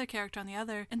with another character on the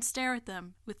other and stare at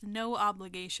them with no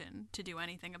obligation to do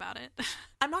anything about it.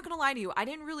 I'm not going to lie to you. I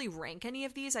didn't really rank any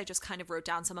of these. I just kind of wrote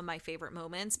down some of my favorite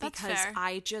moments because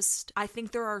I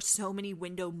think there are so many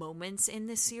window moments in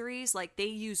this series. Like, they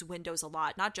use windows a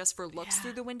lot, not just for looks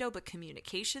through the window, but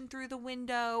communication through the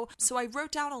window. So I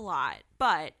wrote down a lot,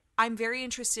 but I'm very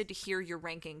interested to hear your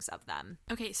rankings of them.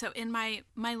 Okay, so in my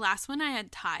last one I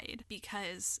had tied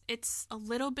because it's a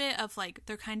little bit of like,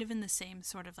 they're kind of in the same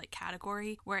sort of like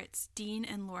category where it's Dean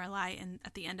and Lorelai, and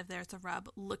at the end of There's a Rub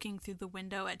looking through the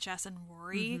window at Jess and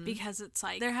Rory, because it's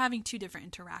like they're having two different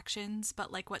interactions,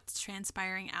 but like what's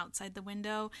transpiring outside the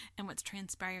window and what's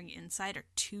transpiring inside are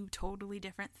two totally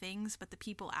different things, but the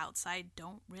people outside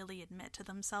don't really admit to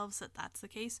themselves that that's the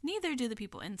case. Neither do the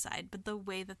people inside, but the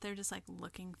way that they're just like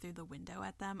looking through the window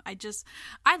at them,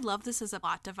 I love this as a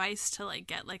plot device to like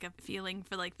get like a feeling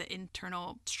for like the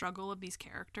internal struggle of these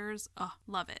characters. Oh,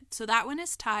 love it. So that one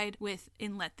is tied with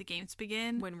in Let the Games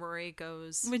Begin, when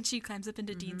she climbs up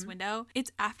into Dean's window.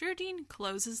 It's after Dean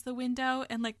closes the window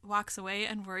and like walks away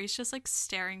and Rory's just like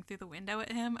staring through the window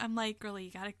at him. I'm like, girlie,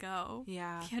 you gotta go.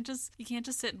 Yeah, you can't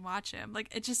just sit and watch him. Like,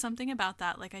 it's just something about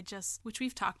that, like, which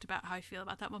we've talked about how I feel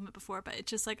about that moment before, but it's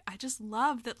just like, I just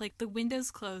love that like the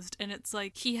window's closed and it's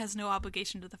like he has no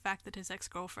obligation to the fact that his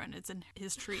ex-girlfriend is in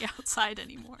his tree outside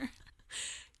anymore.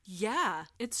 Yeah.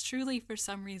 It's truly, for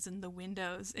some reason, the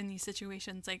windows in these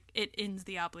situations, like, it ends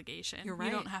the obligation. You're right.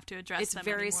 You don't have to address them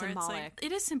anymore. It's very symbolic. It's like,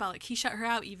 it is symbolic. He shut her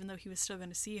out even though he was still going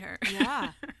to see her.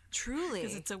 Yeah, truly.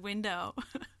 Because it's a window.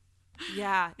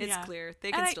 Yeah, it's clear.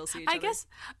 They can still see each other.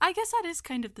 I guess that is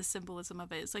kind of the symbolism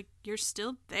of it. It's like, you're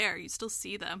still there. You still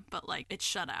see them, but, like, it's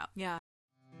shut out. Yeah.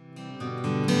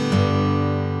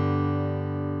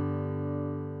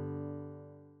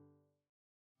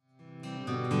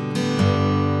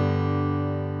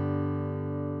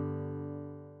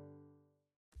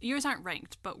 Yours aren't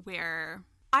ranked, but where...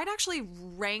 I'd actually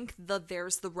rank the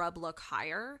There's the Rub look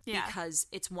higher because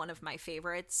it's one of my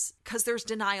favorites. Because there's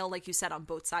denial, like you said, on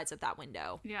both sides of that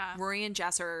window. Yeah. Rory and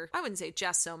Jess are, I wouldn't say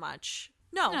Jess so much,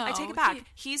 No, I take it back.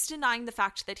 He's denying the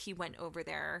fact that he went over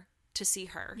there to see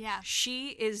her. Yeah. She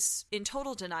is in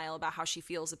total denial about how she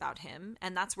feels about him,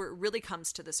 and that's where it really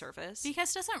comes to the surface.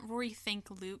 Because doesn't Rory thank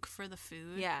Luke for the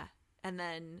food? Yeah. And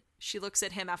then she looks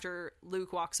at him after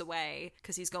Luke walks away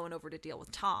because he's going over to deal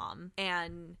with Tom.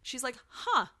 And she's like,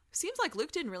 seems like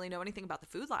Luke didn't really know anything about the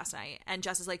food last night. And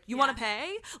Jess is like, you want to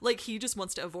pay? Like, he just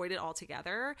wants to avoid it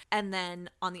altogether. And then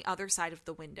on the other side of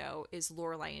the window is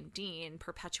Lorelai and Dean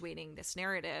perpetuating this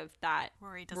narrative that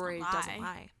Rory doesn't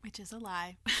lie. Which is a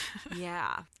lie.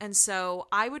 Yeah. And so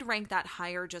I would rank that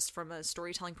higher just from a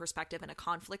storytelling perspective and a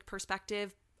conflict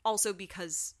perspective. Also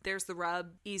because there's the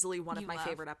rub, easily one of my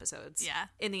favorite episodes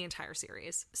in the entire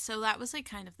series. So that was like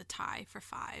kind of the tie for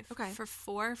 5. Okay. For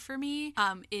 4 for me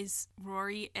is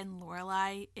Rory and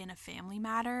Lorelai in A Family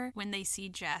Matter when they see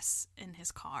Jess in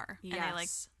his car. Yes. And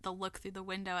they'll look through the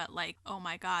window at like, oh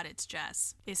my God, it's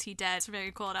Jess. Is he dead? It's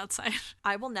very cold outside.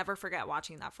 I will never forget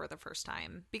watching that for the first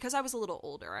time because I was a little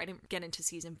older. I didn't get into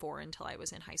season 4 until I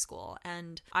was in high school.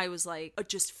 And I was like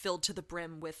just filled to the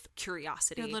brim with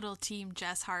curiosity. Your little team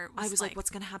Jess heart was like, what's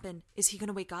going to happen? Is he going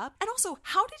to wake up? And also,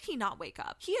 how did he not wake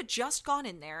up? He had just gone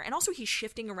in there. And also he's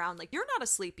shifting around like, you're not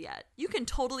asleep yet. You can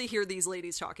totally hear these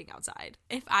ladies talking outside.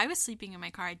 If I was sleeping in my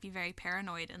car, I'd be very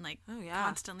paranoid and like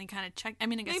constantly kind of check. I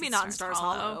mean, I guess maybe not in Stars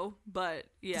Hollow, but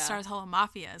yeah. The Stars Hollow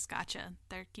Mafia is gotcha.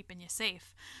 They're keeping you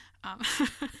safe.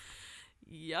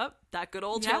 Yep, that good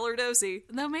old Taylor Dosey.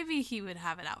 Though maybe he would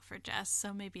have it out for Jess,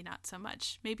 so maybe not so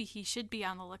much. Maybe he should be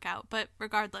on the lookout. But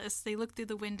regardless, they look through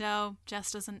the window.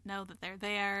 Jess doesn't know that they're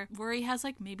there. Rory has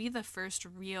like maybe the first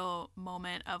real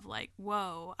moment of like,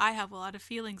 whoa, I have a lot of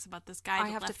feelings about this guy. I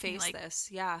have to face this.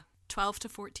 Yeah. 12 to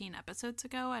 14 episodes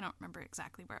ago. I don't remember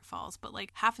exactly where it falls, but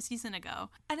like half a season ago.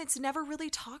 And it's never really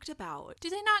talked about. Do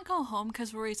they not go home?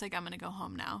 Because Rory's like, I'm going to go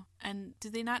home now. And do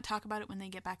they not talk about it when they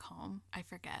get back home? I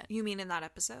forget. You mean in that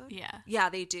episode? Yeah. Yeah,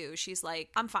 they do. She's like,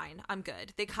 I'm fine. I'm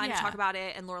good. They kind of talk about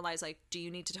it, and Lorelai's like, do you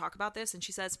need to talk about this? And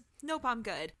she says, nope, I'm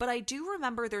good. But I do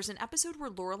remember there's an episode where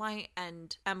Lorelai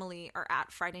and Emily are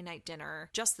at Friday night dinner,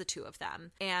 just the two of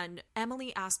them. And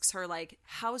Emily asks her, like,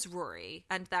 how's Rory?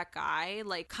 And that guy,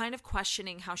 like, kind of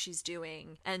questioning how she's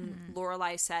doing. And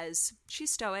Lorelai says, she's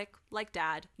stoic, like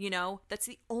Dad. You know, that's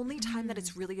the only time that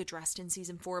it's really addressed in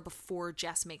season 4 before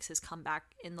Jess makes his comeback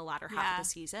in the latter half of the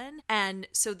season. And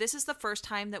so this is the first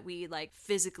time that we, like,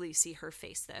 physically see her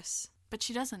face this. But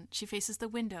she doesn't. She faces the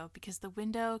window because the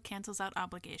window cancels out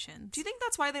obligations. Do you think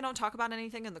that's why they don't talk about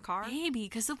anything in the car? Maybe,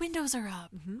 because the windows are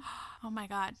up. Oh my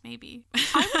God, maybe.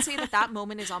 I would say that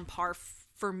moment is on par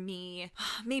for me.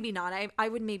 Maybe not. I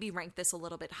would maybe rank this a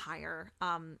little bit higher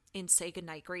in Say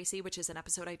Goodnight, Gracie, which is an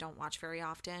episode I don't watch very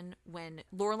often, when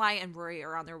Lorelai and Rory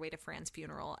are on their way to Fran's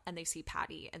funeral and they see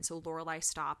Patty. And so Lorelai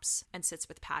stops and sits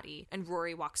with Patty, and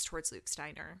Rory walks towards Luke's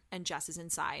diner, and Jess is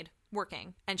inside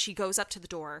working, and she goes up to the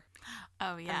door.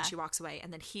 Oh yeah. And she walks away,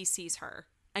 and then he sees her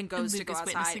and goes to go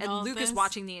outside, and Luke is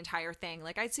watching the entire thing.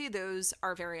 Like, I'd say those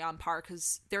are very on par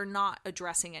because they're not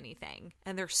addressing anything,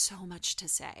 and there's so much to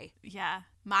say. Yeah.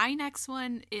 My next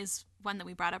one is one that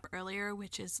we brought up earlier,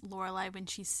 which is Lorelai when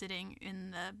she's sitting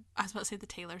in the, I was about to say the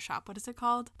tailor shop. What is it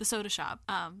called? The soda shop.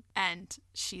 And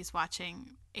she's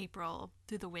watching April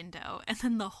through the window, and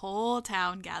then the whole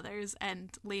town gathers,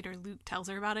 and later Luke tells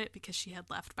her about it because she had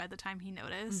left by the time he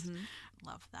noticed.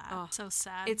 Love that. Oh, so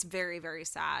sad. It's very, very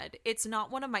sad. It's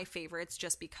not one of my favorites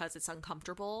just because it's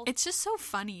uncomfortable. It's just so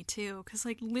funny too, because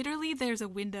like literally there's a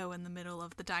window in the middle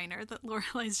of the diner that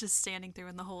Lorelai's just standing through,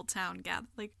 and the whole town gathers.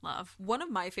 Like, love. One of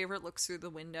my favorite looks through the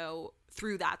window,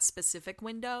 through that specific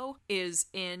window, is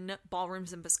in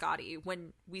Ballrooms and Biscotti,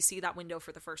 when we see that window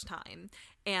for the first time.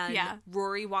 And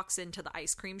Rory walks into the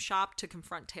ice cream shop to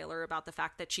confront Taylor about the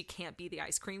fact that she can't be the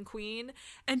ice cream queen.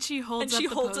 And she holds up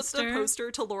the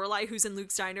poster to Lorelai, who's in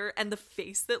Luke's diner, and the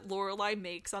face that Lorelai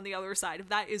makes on the other side of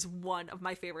that is one of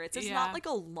my favorites. It's not like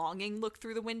a longing look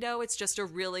through the window. It's just a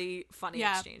really funny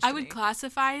exchange. I would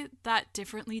classify that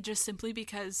differently just simply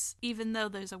because even though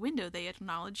there's a window, they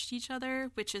acknowledged each other,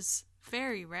 which is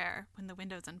very rare when the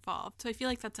window's involved. So I feel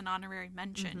like that's an honorary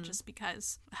mention just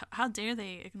because how dare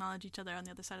they acknowledge each other on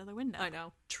the other side of the window? I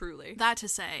know, truly. That to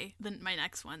say, then my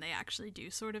next one, they actually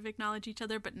do sort of acknowledge each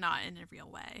other, but not in a real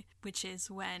way, which is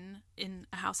when in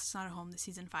A House That's Not a Home, the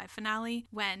season 5 finale,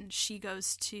 when she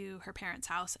goes to her parents'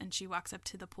 house and she walks up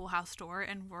to the pool house door,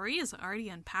 and Rory is already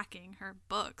unpacking her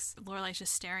books. Lorelai's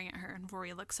just staring at her, and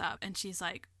Rory looks up and she's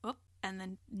like, oh, and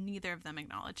then neither of them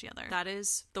acknowledge the other. That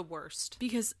is the worst.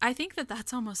 Because I think that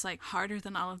that's almost like harder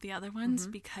than all of the other ones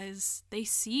because they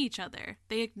see each other.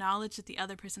 They acknowledge that the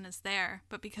other person is there,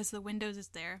 but because the windows is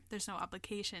there, there's no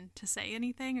obligation to say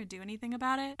anything or do anything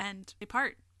about it, and they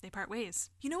part. they part ways.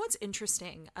 You know what's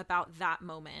interesting about that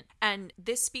moment, and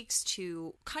this speaks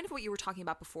to kind of what you were talking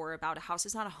about before about A House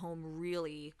Is Not a Home,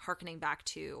 really harkening back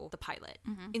to the pilot.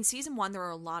 In season 1, there are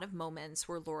a lot of moments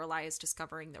where Lorelai is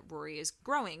discovering that Rory is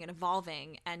growing and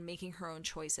evolving and making her own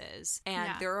choices.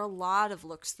 And there are a lot of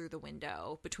looks through the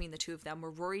window between the two of them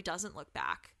where Rory doesn't look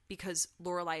back, because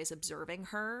Lorelai is observing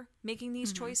her making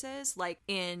these choices. Like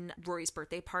in Rory's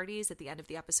birthday parties at the end of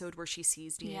the episode where she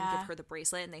sees Dean give her the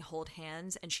bracelet and they hold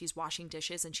hands and she's washing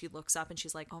dishes and she looks up and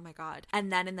she's like, oh my God.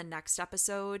 And then in the next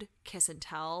episode, Kiss and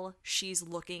Tell, she's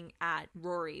looking at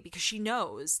Rory because she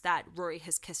knows that Rory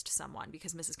has kissed someone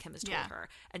because Mrs. Kim has told her.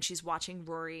 And she's watching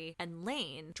Rory and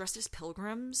Lane dressed as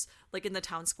pilgrims, like in the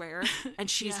town square. And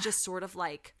she's just sort of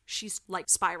like, she's like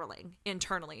spiraling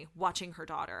internally watching her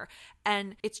daughter.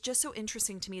 And it's just so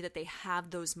interesting to me that they have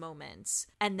those moments.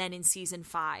 And then in season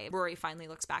 5, Rory finally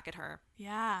looks back at her.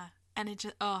 Yeah. And it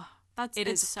just, it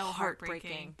is so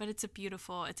heartbreaking. But it's a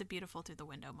beautiful through the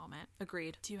window moment.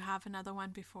 Agreed. Do you have another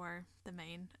one before the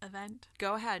main event?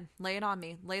 Go ahead. Lay it on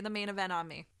me. Lay the main event on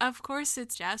me. Of course,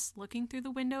 it's Jess looking through the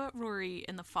window at Rory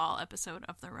in the fall episode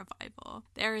of The Revival.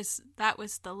 That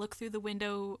was the look through the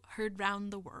window, heard round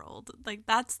the world. Like,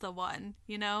 that's the one,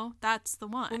 you know? That's the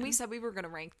one. When we said we were going to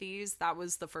rank these, that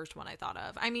was the first one I thought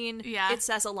of. I mean, it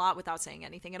says a lot without saying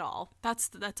anything at all.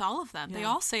 That's all of them. Yeah. They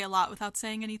all say a lot without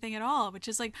saying anything at all, which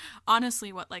is like,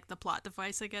 honestly, what like the plot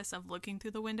device, I guess, of looking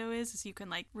through the window is you can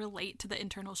like relate to the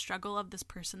internal struggle of this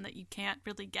person that you can't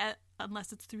really get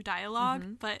unless it's through dialogue.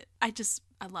 But I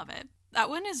love it. That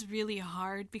one is really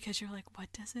hard because you're like,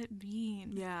 what does it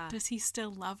mean? Yeah. Does he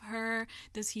still love her?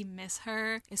 Does he miss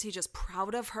her? Is he just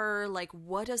proud of her? Like,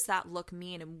 what does that look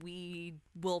mean? And we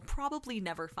will probably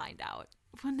never find out.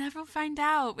 We'll never find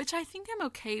out, which I think I'm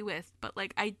okay with. But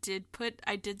like, I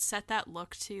did set that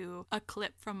look to a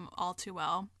clip from All Too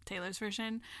Well, Taylor's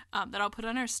version, that I'll put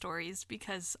on our stories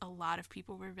because a lot of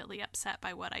people were really upset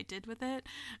by what I did with it.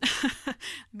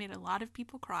 Made a lot of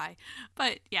people cry.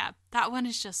 But yeah, that one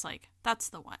is just like, that's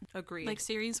the one. Agreed. Like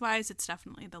series wise, it's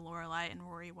definitely the Lorelai and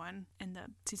Rory one in the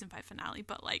season 5 finale.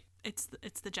 But like, it's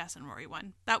the Jess and Rory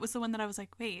one. That was the one that I was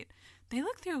like, wait, they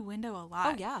look through a window a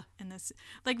lot. Oh yeah. In this,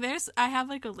 like, I have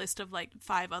like a list of like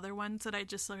 5 other ones that I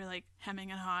just are like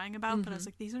hemming and hawing about. But I was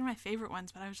like, these are my favorite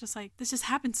ones. But I was just like, this just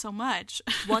happens so much.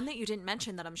 One that you didn't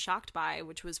mention that I'm shocked by,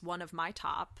 which was one of my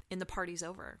top, in The Party's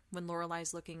Over, when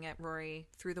Lorelai's looking at Rory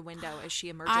through the window as she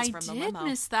emerges from the limo. I did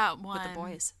miss that one. With the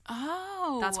boys.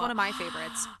 Oh. That's one of my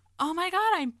favorites. Oh my God,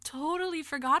 I totally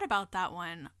forgot about that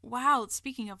one. Wow,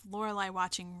 speaking of Lorelai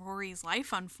watching Rory's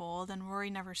life unfold and Rory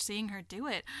never seeing her do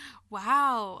it.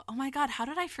 Wow. Oh my God, how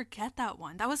did I forget that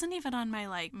one? That wasn't even on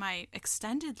my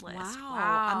extended list.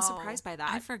 Wow. I'm surprised by that.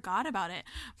 I forgot about it.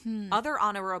 Other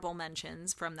honorable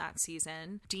mentions from that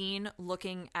season: Dean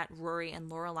looking at Rory and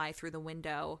Lorelai through the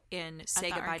window in Say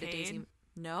Goodbye to Daisy.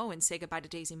 No, and Say Goodbye to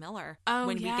Daisy Miller. Oh,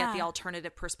 when we get the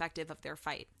alternative perspective of their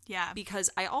fight. Yeah. Because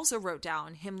I also wrote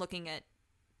down him looking at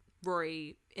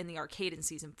Rory in the arcade in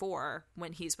season 4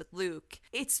 when he's with Luke.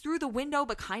 It's through the window,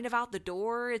 but kind of out the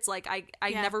door. It's like, I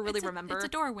never really remember. It's a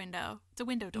door window. It's a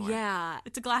window door. Yeah.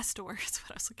 It's a glass door is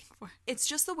what I was looking for. It's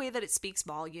just the way that it speaks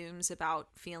volumes about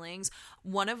feelings.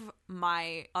 One of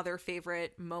my other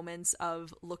favorite moments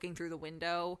of looking through the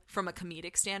window from a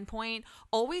comedic standpoint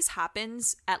always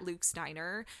happens at Luke's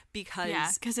diner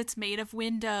because it's made of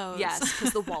windows. Yes,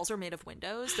 because the walls are made of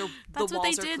windows. That's what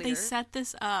they did. Clear. They set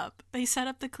this up. They set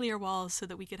up the clear walls so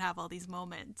that we could have all these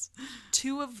moments.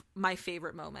 2 of my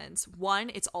favorite moments.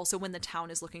 One, it's also when the town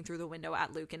is looking through the window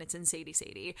at Luke, and it's in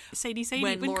Sadie.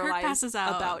 When Kirk passes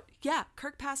out.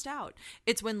 Kirk passed out.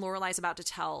 It's when Lorelai's about to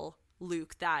tell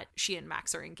Luke that she and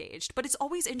Max are engaged. But it's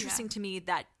always interesting to me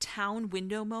that town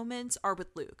window moments are with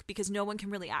Luke because no one can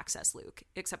really access Luke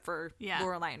except for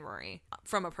Lorelai and Rory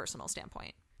from a personal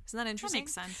standpoint. Isn't that interesting? That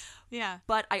makes sense. Yeah.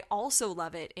 But I also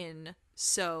love it in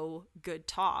So Good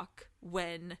Talk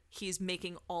when he's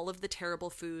making all of the terrible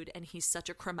food and he's such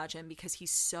a curmudgeon because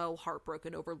he's so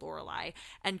heartbroken over Lorelai,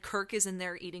 and Kirk is in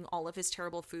there eating all of his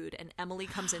terrible food, and Emily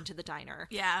comes into the diner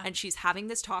and she's having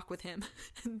this talk with him,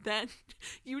 and then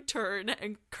you turn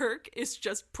and Kirk is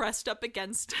just pressed up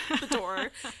against the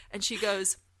door and she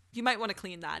goes, "You might want to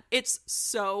clean that." It's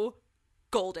so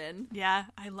golden. Yeah,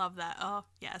 I love that. Oh,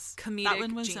 yes. Comedic that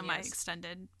one was genius. In my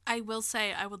extended. I will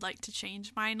say I would like to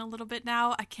change mine a little bit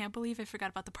now. I can't believe I forgot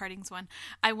about the partings one.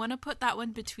 I want to put that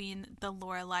one between the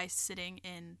Lorelai sitting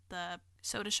in the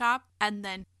soda shop and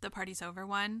then the Party's Over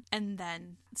one and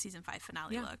then season 5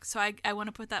 finale look. So I want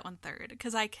to put that one third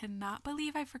because I cannot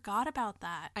believe I forgot about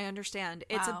that. I understand.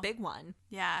 It's a big one.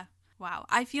 Yeah. Wow.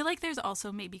 I feel like there's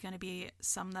also maybe going to be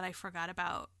some that I forgot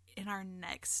about in our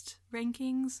next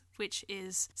rankings, which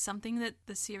is something that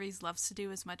the series loves to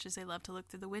do as much as they love to look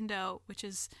through the window, which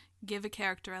is give a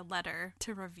character a letter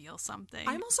to reveal something.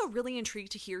 I'm also really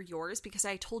intrigued to hear yours because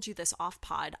I told you this off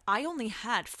pod. I only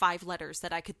had 5 letters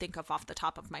that I could think of off the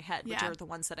top of my head, which are the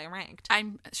ones that I ranked.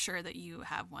 I'm sure that you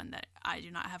have one that I do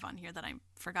not have on here that I've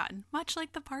forgotten, much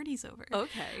like the party's over.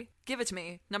 Okay. Give it to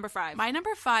me. Number 5. My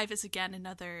number 5 is again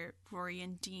another Rory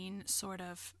and Dean sort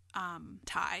of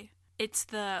tie. It's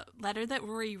the letter that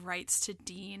Rory writes to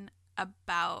Dean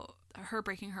about her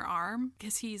breaking her arm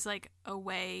because he's like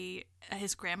away at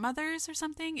his grandmother's or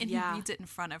something, and he reads it in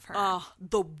front of her. Oh,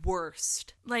 the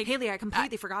worst. Like, Haley, I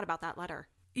completely forgot about that letter.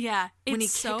 Yeah, when he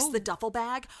kicks the duffel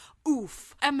bag,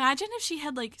 oof. Imagine if she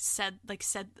had said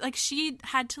she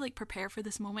had to prepare for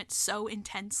this moment so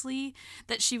intensely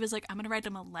that she was like, I'm gonna write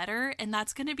him a letter, and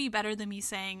that's gonna be better than me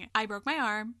saying I broke my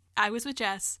arm, I was with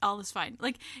Jess, all is fine.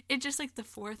 It just the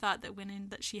forethought that went in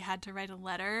that she had to write a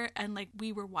letter, and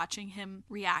we were watching him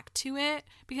react to it,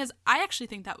 because I actually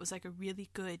think that was a really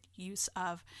good use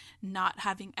of not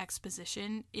having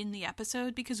exposition in the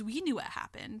episode, because we knew what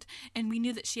happened and we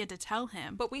knew that she had to tell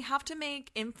him. But we have to make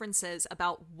inferences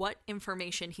about what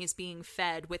information he's being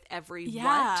fed with every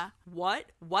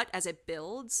what as it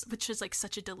builds. Which is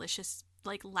such a delicious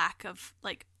lack of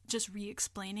just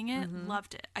re-explaining it.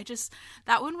 Loved it.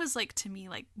 That one was to me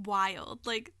wild.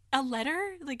 A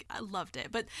letter, I loved it.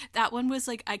 But that one was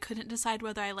I couldn't decide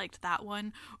whether I liked that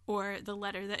one or the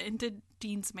letter that ended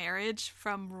Dean's marriage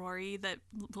from Rory that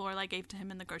Lorelai gave to him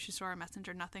in the grocery store,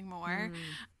 Messenger, nothing more.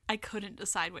 I couldn't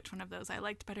decide which one of those I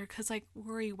liked better, because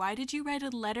Rory, why did you write a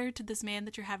letter to this man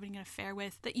that you're having an affair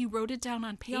with that you wrote it down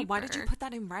on paper? Yeah, why did you put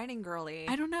that in writing, girly?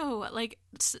 I don't know.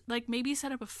 Maybe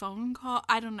set up a phone call.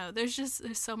 I don't know. There's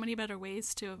so many better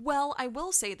ways to. Well, I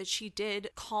will say that she did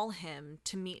call him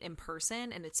to meet in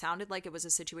person, and it sounded like it was a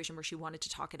situation where she wanted to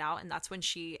talk it out, and that's when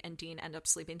she and Dean end up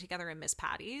sleeping together in Miss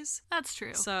Patty's. That's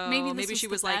true. So maybe she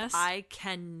was like, I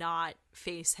cannot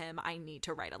face him. I need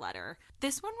to write a letter.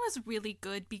 This one was really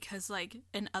good because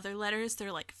in other letters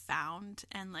they're found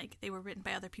and they were written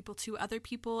by other people to other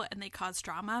people and they caused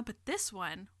drama, but this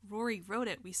one Rory wrote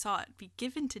it, we saw it be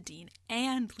given to Dean,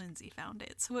 and Lindsay found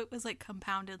it, so it was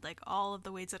compounded all of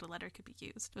the ways that a letter could be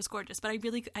used. It was gorgeous, but I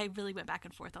really went back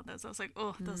and forth on those. I was like,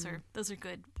 oh, those are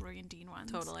good Rory and Dean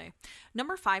ones. Totally.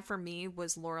 Number 5 for me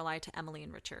was Lorelai to Emily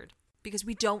and Richard, because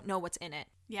we don't know what's in it.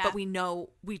 Yeah. But we know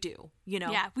we do,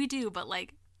 Yeah, we do, but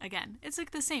again, it's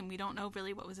the same. We don't know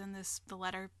really what was in the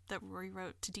letter that Rory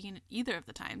wrote to Dean either of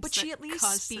the times. But she at least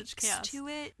speaks to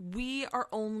it. We are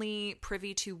only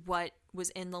privy to what was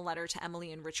in the letter to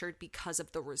Emily and Richard because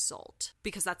of the result,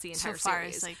 because that's the entire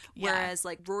series. Whereas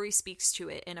Rory speaks to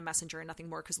it in a messenger and nothing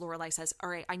more, because Lorelai says, all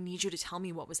right, I need you to tell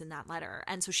me what was in that letter.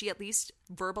 And so she at least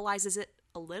verbalizes it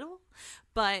a little.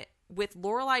 But with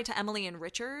Lorelai to Emily and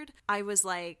Richard, I was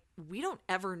like, we don't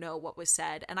ever know what was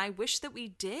said, and I wish that we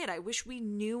did. I wish we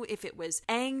knew if it was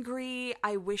angry.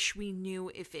 I wish we knew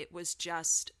if it was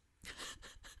just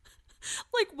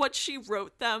what she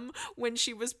wrote them when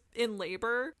she was in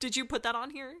labor. Did you put that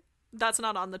on here? That's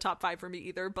not on the top 5 for me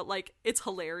either, but it's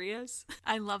hilarious.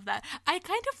 I love that. I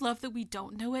kind of love that we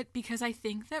don't know it, because I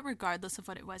think that regardless of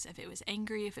what it was, if it was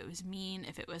angry, if it was mean,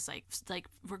 if it was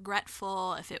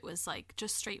regretful, if it was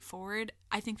just straightforward,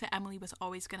 I think that Emily was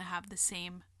always going to have the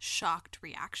same shocked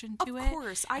reaction to it. Of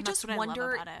course. I just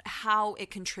wonder how it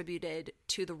contributed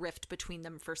to the rift between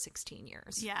them for 16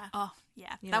 years. Yeah. Oh,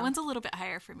 yeah. That one's a little bit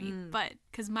higher for me, but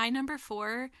because my number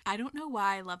 4, I don't know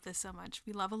why I love this so much.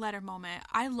 We love a letter moment.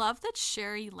 I love that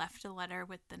Sherry left a letter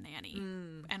with the nanny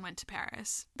and went to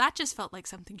Paris. That just felt like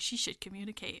something she should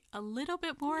communicate a little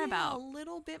bit more about. A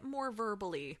little bit more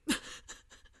verbally.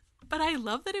 But I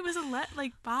love that it was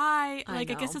bye. I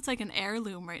guess it's an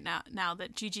heirloom right now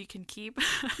that Gigi can keep.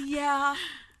 Yeah.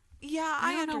 Yeah,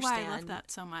 I don't understand. know why I love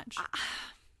that so much.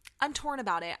 I'm torn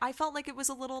about it. I felt like it was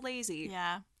a little lazy.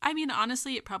 Yeah. I mean,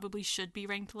 honestly, it probably should be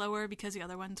ranked lower because the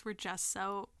other ones were just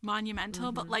so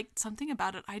monumental. But something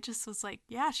about it, I just was like,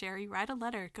 yeah, Sherry, write a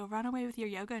letter. Go run away with your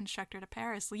yoga instructor to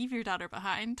Paris. Leave your daughter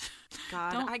behind.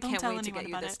 God, I can't wait to get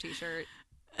you this t-shirt.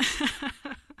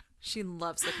 She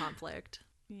loves the conflict.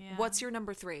 Yeah. What's your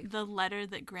number 3? The letter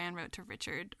that Gran wrote to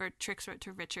Richard, or Trix wrote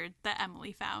to Richard, that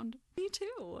Emily found. Me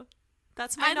too.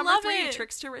 That's my number 3,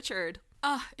 Trix to Richard.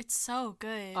 Oh, it's so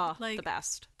good. Oh, the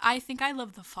best. I think I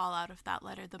love the fallout of that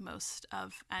letter the most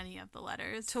of any of the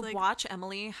letters. To watch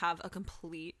Emily have a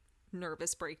complete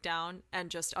nervous breakdown and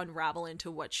just unravel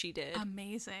into what she did.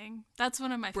 Amazing. That's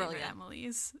one of my favorite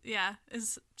Emily's. Yeah,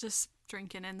 is just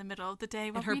drinking in the middle of the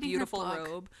day while in her reading beautiful her book.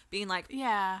 robe, being like,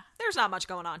 yeah, there's not much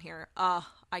going on here.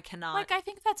 I cannot. I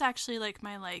think that's actually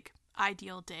my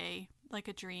ideal day, like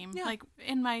a dream. Yeah. Like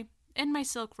in my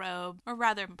silk robe, or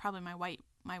rather probably my white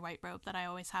robe that I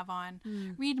always have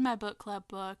on, read my book club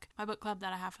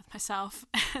that I have with myself,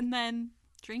 and then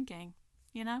drinking,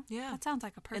 you know? Yeah. That sounds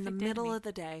like a perfect day. In the middle of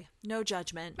the day. No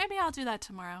judgment. Maybe I'll do that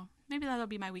tomorrow. Maybe that'll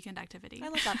be my weekend activity. I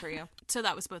love that for you. So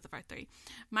that was both of our 3.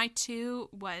 My 2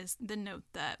 was the note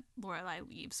that Lorelai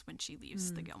leaves when she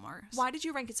leaves the Gilmores. Why did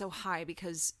you rank it so high?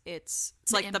 Because it's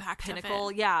like the pinnacle,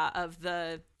 of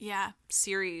the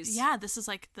series. Yeah, this is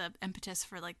like the impetus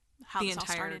for like how the this all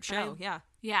entire started. show.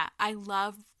 Yeah, I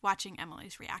love watching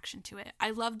Emily's reaction to it. I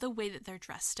love the way that they're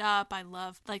dressed up. I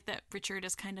love like that Richard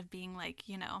is kind of being like,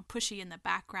 you know, pushy in the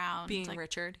background. Being like,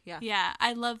 Richard, yeah. Yeah,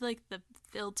 I love like the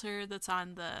filter that's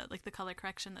on the, like the color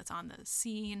correction that's on the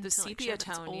scene. The sepia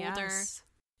tone, older. Yes.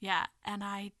 Yeah, and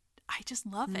I just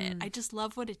love it. I just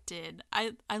love what it did.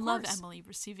 I love Emily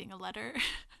receiving a letter.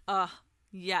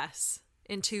 Yes.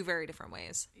 In 2 very different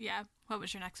ways. Yeah. What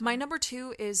was your next one? My number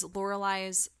 2 is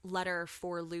Lorelai's letter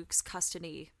for Luke's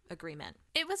custody agreement.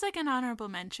 It was like an honorable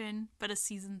mention, but a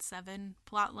season 7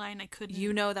 plot line I couldn't...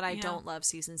 You know that I don't love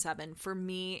season 7. For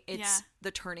me, it's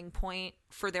the turning point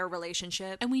for their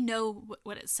relationship. And we know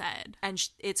what it said. And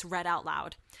it's read out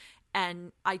loud.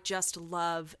 And I just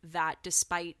love that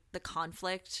despite the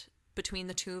conflict between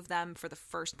the 2 of them for the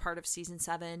first part of season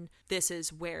 7, this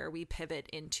is where we pivot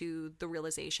into the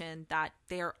realization that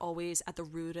they are always at the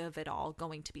root of it all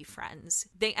going to be friends.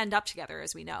 They end up together,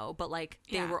 as we know, but like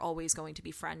they were always going to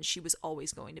be friends. She was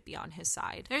always going to be on his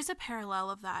side. There's a parallel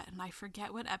of that, and I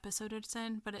forget what episode it's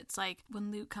in, but it's like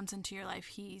when Luke comes into your life,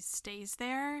 he stays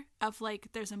there. Of like,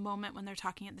 there's a moment when they're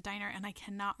talking at the diner, and I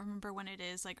cannot remember when it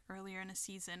is, like earlier in a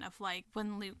season, of like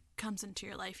when Luke comes into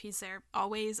your life, he's there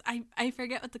always. I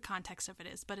forget what the context of it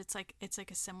is, but it's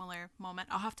like a similar moment.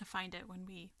 I'll have to find it when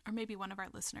we, or maybe one of our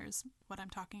listeners, what I'm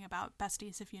talking about.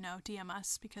 Besties, if you know, DM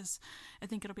us, because I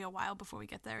think it'll be a while before we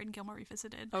get there in Gilmore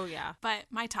Revisited. Oh yeah. But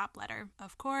my top letter,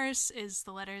 of course, is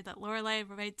the letter that Lorelai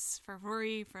writes for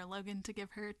Rory for Logan to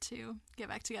give her to get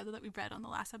back together, that we read on the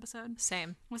last episode.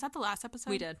 Same. Was that the last episode?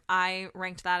 We did. I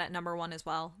ranked that at number 1 as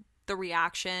well. The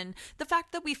reaction, the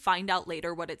fact that we find out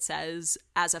later what it says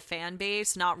as a fan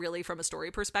base, not really from a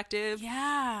story perspective.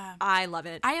 Yeah. I love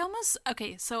it.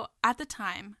 Okay, so at the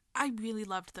time, I really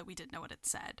loved that we didn't know what it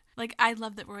said. Like, I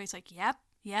love that Rory's like, yep.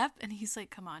 And he's like,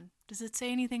 come on, does it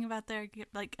say anything about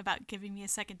about giving me a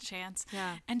second chance?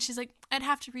 Yeah. And she's like, I'd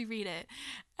have to reread it.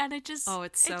 And it just,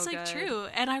 it's so like good. True.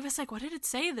 And I was like, what did it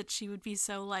say that she would be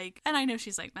so like, and I know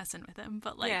she's like messing with him,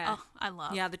 but like, I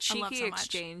love. Yeah, the cheeky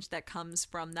exchange that comes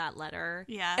from that letter.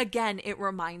 Yeah. Again, it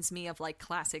reminds me of like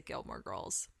classic Gilmore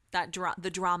Girls. That the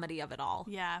dramedy of it all.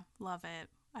 Yeah, love it.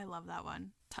 I love that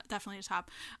one. Definitely a top.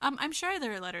 I'm sure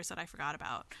there are letters that I forgot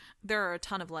about. There are a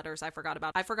ton of letters I forgot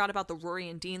about. I forgot about the Rory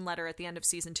and Dean letter at the end of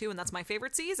season 2, and that's my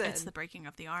favorite season. It's the breaking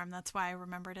of the arm. That's why I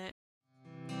remembered it.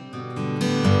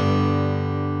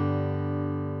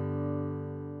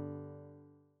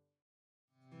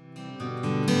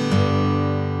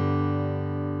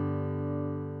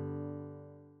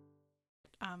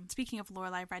 Speaking of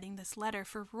Lorelai writing this letter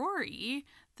for Rory,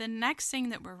 the next thing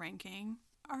that we're ranking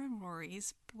are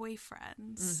Rory's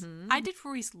boyfriends. Mm-hmm. I did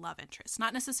Rory's love interest,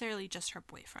 not necessarily just her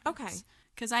boyfriends. Okay.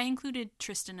 Because I included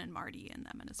Tristan and Marty in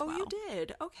them as well. Oh, you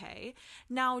did? Okay.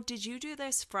 Now, did you do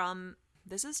this from...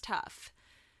 This is tough,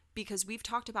 because we've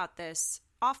talked about this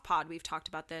off pod, we've talked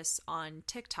about this on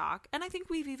TikTok, and I think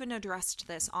we've even addressed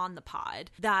this on the pod,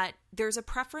 that there's a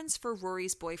preference for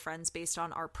Rory's boyfriends based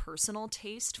on our personal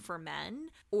taste for men,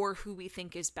 or who we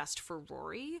think is best for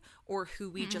Rory, or who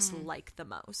we just like the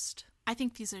most. I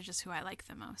think these are just who I like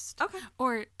the most. Okay.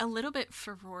 Or a little bit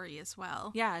for Rory as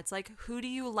well. Yeah, it's like, who do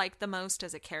you like the most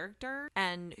as a character,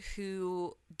 and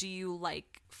who do you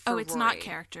like for it's Rory? Not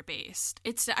character based.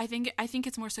 I think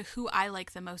it's more so who I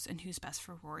like the most and who's best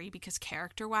for Rory, because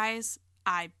character wise,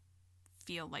 I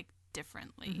feel like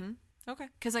differently. Mm-hmm. Okay.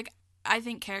 Because like I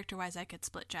think character wise, I could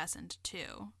split Jess into 2.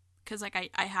 Because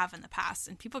like I have in the past,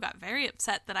 and people got very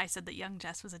upset that I said that young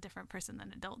Jess was a different person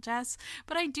than adult Jess,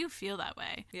 but I do feel that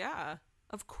way. Yeah,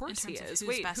 of course he is.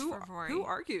 Wait, who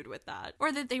argued with that?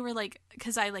 Or that they were like,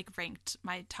 because I like ranked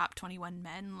my top 21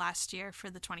 men last year for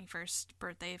the 21st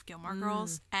birthday of Gilmore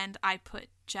Girls, and I put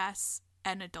Jess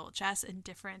and adult Jess in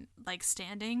different like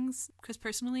standings, because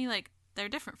personally like they're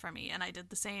different for me, and I did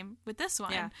the same with this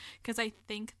one, because I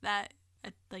think that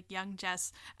like young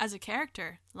Jess as a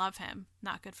character, love him,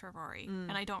 not good for Rory,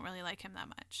 and I don't really like him that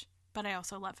much, but I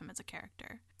also love him as a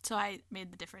character, so I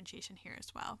made the differentiation here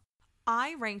as well.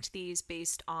 I ranked these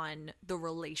based on the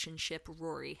relationship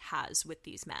Rory has with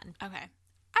these men. Okay,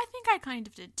 I think I kind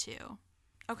of did too.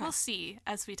 Okay. We'll see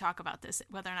as we talk about this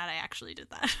whether or not I actually did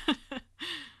that.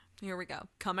 Here we go.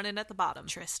 Coming in at the bottom.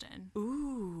 Tristan.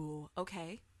 Ooh,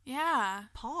 okay. Yeah.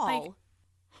 Paul. Like,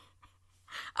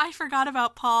 I forgot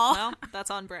about Paul. Well,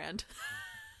 that's on brand.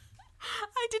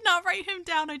 I did not write him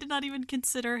down. I did not even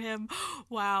consider him.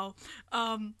 Wow.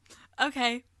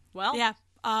 Okay. Well, yeah.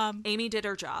 Amy did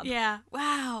her job. Yeah.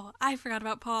 Wow. I forgot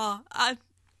about Paul.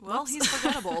 Well, he's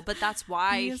forgettable, but that's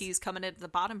why he's coming at the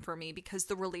bottom for me, because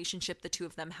the relationship the two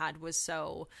of them had was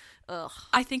so, ugh.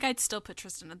 I think I'd still put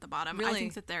Tristan at the bottom. Really? I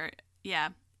think that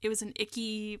it was an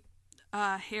icky,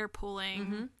 hair pulling.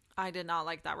 Mm-hmm. I did not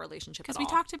like that relationship at all.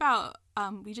 Because we talked about,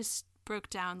 we just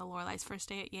broke down the Lorelai's first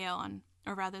day at Yale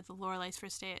or rather the Lorelai's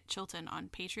first day at Chilton on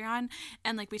Patreon,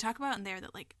 and like we talk about in there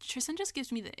that like Tristan just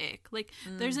gives me the ick. Like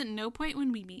there's at no point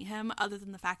when we meet him other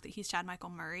than the fact that he's Chad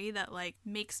Michael Murray that like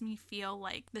makes me feel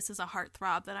like this is a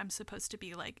heartthrob that I'm supposed to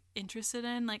be like interested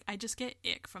in. Like I just get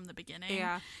ick from the beginning.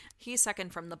 Yeah, he's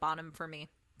second from the bottom for me.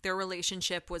 Their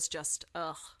relationship was just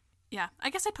ugh. Yeah,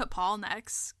 I guess I put Paul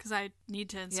next because I need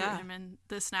to insert him in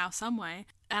this now some way.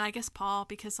 And I guess Paul,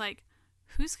 because like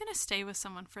who's gonna stay with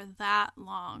someone for that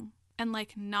long and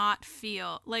like not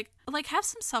feel like have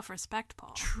some self-respect,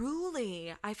 Paul?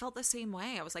 Truly, I felt the same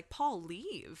way. I was like, Paul,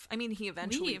 leave. I mean, he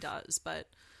eventually does, but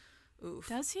oof.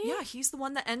 Does he? Yeah, he's the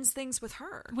one that ends things with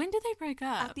her. When did they break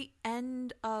up? At the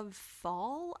end of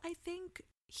fall, I think.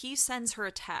 He sends her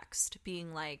a text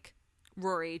being like,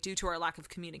 Rory, due to our lack of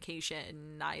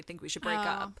communication, I think we should break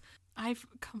up. I've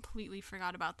completely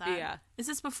forgot about that. Yeah. Is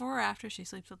this before or after she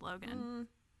sleeps with Logan?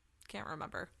 Can't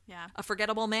remember. Yeah. A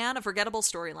forgettable man, a forgettable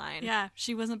storyline. Yeah,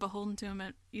 she wasn't beholden to him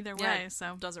either way,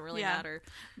 so doesn't really matter.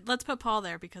 Let's put Paul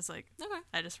there because like okay.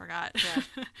 I just forgot.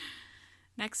 Yeah.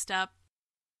 Next up,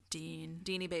 Dean.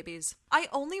 Deanie babies. I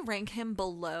only rank him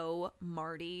below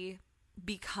Marty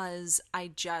because I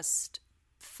just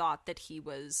thought that he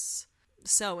was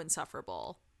so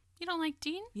insufferable. You don't like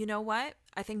Dean? You know what?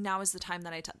 I think now is the time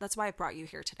that that's why I brought you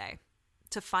here today.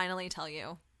 To finally tell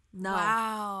you. No.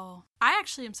 Wow. I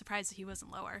actually am surprised that he wasn't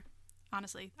lower.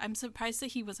 Honestly, I'm surprised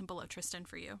that he wasn't below Tristan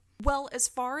for you. Well, as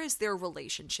far as their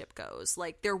relationship goes,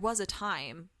 like there was a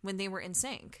time when they were in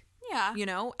sync. Yeah. You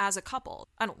know, as a couple.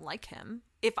 I don't like him.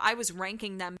 If I was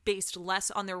ranking them based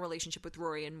less on their relationship with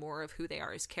Rory and more of who they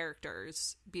are as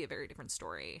characters, be a very different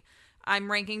story.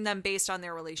 I'm ranking them based on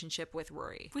their relationship with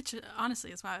Rory. Which,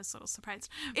 honestly, is why I was a little surprised.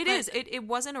 It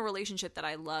wasn't a relationship that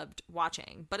I loved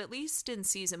watching. But at least in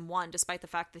season 1, despite the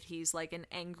fact that he's like an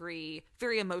angry,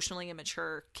 very emotionally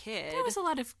immature kid. There was a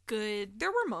lot of good...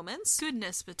 There were moments.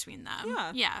 Goodness between them.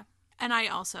 Yeah. Yeah. And I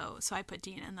also... So I put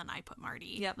Dean and then I put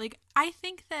Marty. Yep. Like, I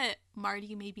think that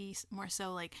Marty maybe more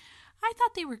so like... I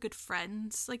thought they were good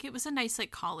friends. Like, it was a nice,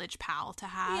 like, college pal to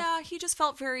have. Yeah, he just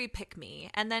felt very pick-me.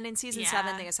 And then in season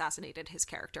 7, they assassinated his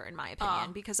character, in my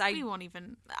opinion, because I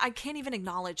can't even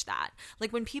acknowledge that.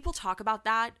 Like, when people talk about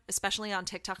that, especially on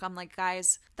TikTok, I'm like,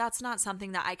 guys, that's not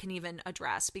something that I can even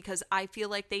address, because I feel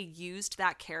like they used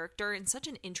that character in such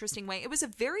an interesting way. It was a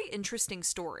very interesting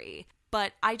story,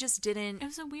 but I just didn't... It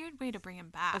was a weird way to bring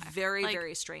him back. A very, like,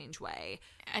 very strange way.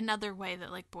 Another way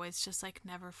that, like, boys just, like,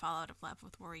 never fall out of love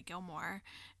with Rory Gilmore.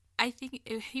 I think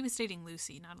he was dating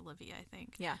Lucy, not Olivia, I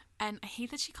think. Yeah. And I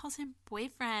hate that she calls him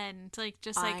boyfriend. Like,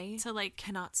 just, like, I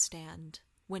cannot stand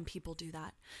when people do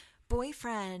that.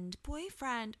 Boyfriend.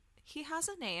 He has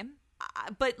a name.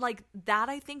 But, like, that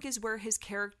I think is where his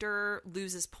character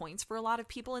loses points for a lot of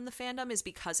people in the fandom, is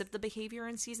because of the behavior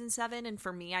in season 7. And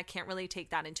for me, I can't really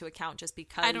take that into account just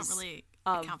because... I don't really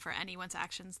account for anyone's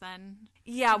actions then.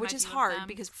 Yeah, which is hard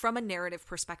because from a narrative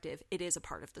perspective, it is a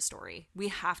part of the story. We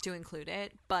have to include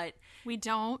it, but... We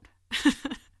don't.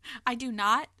 I do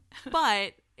not.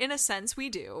 But... in a sense, we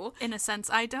do. In a sense,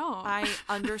 I don't. I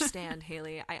understand,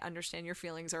 Haley. I understand your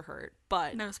feelings are hurt,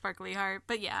 but... No sparkly heart.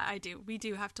 But yeah, I do. We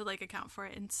do have to, like, account for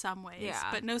it in some ways. Yeah.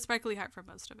 But no sparkly heart for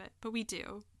most of it. But we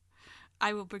do.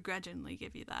 I will begrudgingly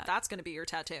give you that. That's going to be your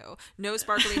tattoo. No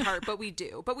sparkly heart, but we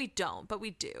do. But we don't. But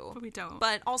we do. But we don't.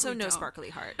 But also no sparkly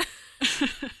heart.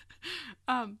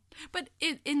 But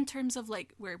in terms of,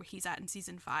 like, where he's at in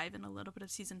season 5 and a little bit of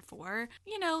season 4,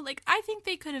 you know, like, I think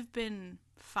they could have been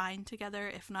fine together,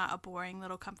 if not a boring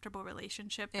little comfortable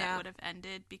relationship that would have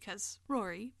ended, because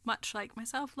Rory, much like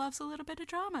myself, loves a little bit of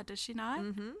drama, does she not?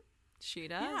 Mm-hmm. She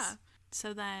does. Yeah.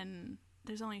 So then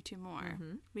there's only 2 more.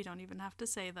 Mm-hmm. We don't even have to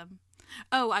say them.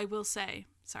 Oh, I will say,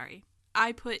 sorry,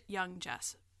 I put young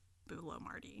Jess below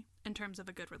Marty in terms of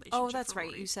a good relationship. Oh, that's right.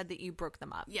 Rory. You said that you broke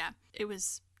them up. Yeah. It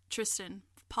was Tristan,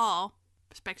 Paul,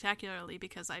 spectacularly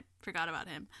because I forgot about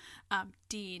him,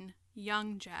 Dean,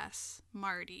 young Jess,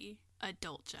 Marty,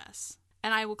 adult Jess.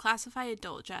 And I will classify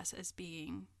adult Jess as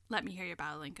being Let Me Hear Your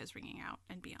Ballad is ringing out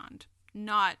and beyond.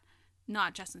 Not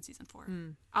Jess in season 4.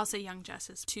 I'll say young Jess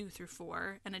is 2 through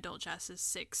 4 and adult Jess is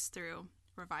 6 through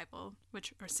Revival,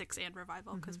 or 6 and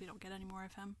Revival, because we don't get any more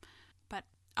of him. But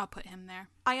I'll put him there.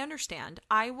 I understand.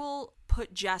 I will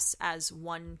put Jess as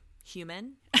one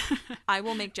human. I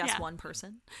will make Jess one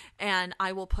person, and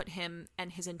I will put him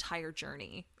and his entire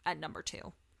journey at number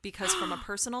 2. Because from a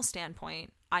personal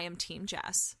standpoint, I am Team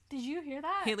Jess. Did you hear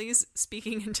that? Haley's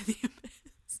speaking into the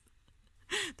abyss.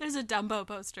 There's a Dumbo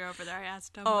poster over there. I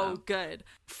asked Dumbo. Oh, good.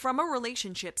 From a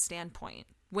relationship standpoint,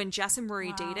 when Jess and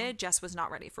Rory dated, Jess was not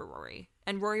ready for Rory.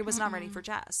 And Rory was not ready for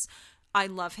Jess. I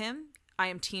love him. I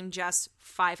am Team Jess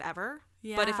 5 ever.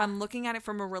 Yeah. But if I'm looking at it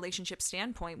from a relationship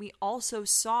standpoint, we also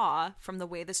saw, from the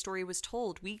way the story was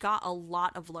told, we got a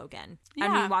lot of Logan. Yeah.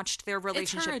 And we watched their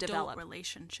relationship develop.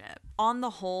 Relationship. On the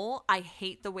whole, I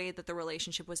hate the way that the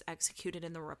relationship was executed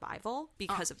in the Revival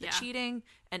because of the cheating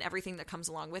and everything that comes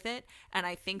along with it. And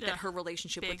I think that her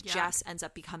relationship with Jess ends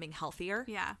up becoming healthier.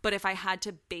 Yeah. But if I had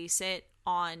to base it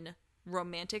on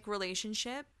romantic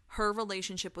relationship, her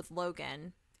relationship with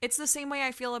Logan... It's the same way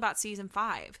I feel about season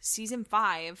 5. Season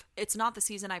 5, it's not the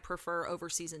season I prefer over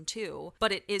season 2,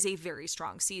 but it is a very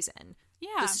strong season.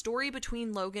 Yeah. The story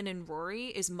between Logan and Rory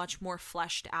is much more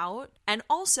fleshed out, and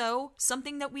also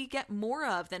something that we get more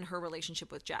of than her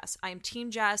relationship with Jess. I am Team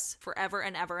Jess forever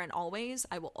and ever and always.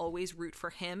 I will always root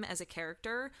for him as a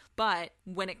character, but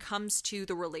when it comes to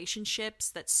the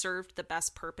relationships that served the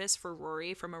best purpose for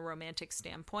Rory from a romantic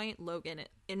standpoint, Logan,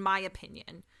 in my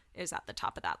opinion, is at the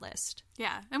top of that list.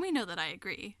 Yeah, and we know that I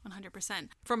agree 100%.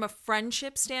 From a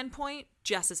friendship standpoint,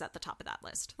 Jess is at the top of that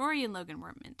list. Rory and Logan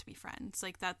weren't meant to be friends.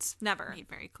 Like, that's never made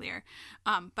very clear.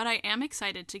 But I am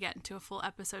excited to get into a full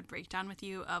episode breakdown with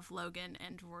you of Logan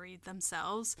and Rory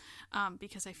themselves,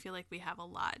 because I feel like we have a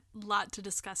lot to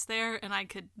discuss there, and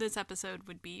this episode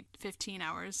would be 15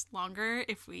 hours longer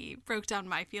if we broke down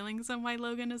my feelings on why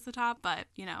Logan is the top, but,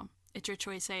 you know, it's your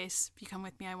choice, Ace. If you come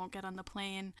with me, I won't get on the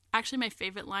plane. Actually, my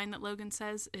favorite line that Logan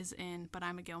says is in But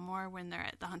I'm a Gilmore, when they're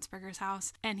at the Huntsberger's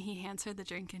house, and he hands her the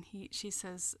drink, and she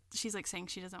says, she's like saying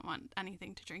she doesn't want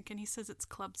anything to drink, and he says it's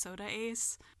club soda,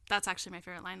 Ace. That's actually my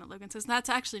favorite line that Logan says. And that's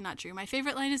actually not true. My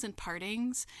favorite line is in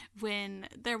Partings, when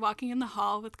they're walking in the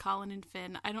hall with Colin and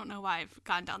Finn. I don't know why I've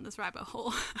gone down this rabbit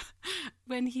hole.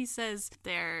 When he says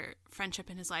their friendship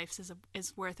in his life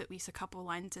is worth at least a couple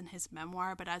lines in his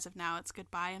memoir, but as of now, it's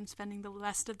goodbye. I'm spending the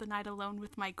rest of the night alone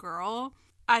with my girl.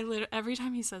 Every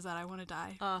time he says that, I want to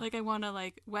die. Like, I want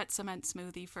to, wet cement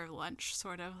smoothie for lunch,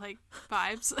 sort of,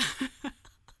 vibes.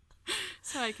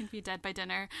 So I can be dead by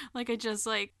dinner. I just,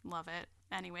 love it.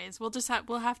 Anyways,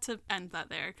 we'll have to end that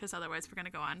there, because otherwise we're going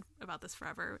to go on about this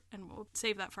forever, and we'll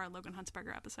save that for our Logan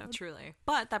Huntsberger episode. Truly.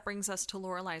 But that brings us to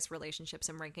Lorelai's relationships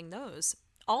and ranking those.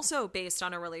 Also based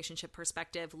on a relationship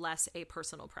perspective, less a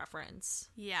personal preference.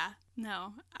 Yeah.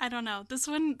 No, I don't know. This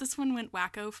one went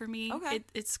wacko for me. Okay.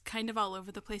 It's kind of all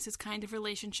over the place. It's kind of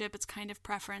relationship. It's kind of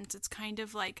preference. It's kind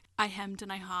of I hemmed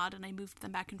and I hawed and I moved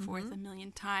them back and forth a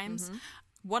million times. Mm-hmm.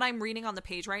 What I'm reading on the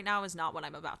page right now is not what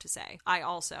I'm about to say. I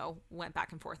also went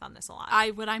back and forth on this a lot.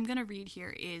 What I'm going to read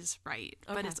here is right,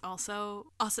 but it's also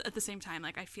at the same time,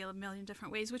 I feel a million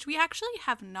different ways, which we actually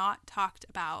have not talked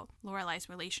about Lorelai's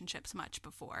relationships much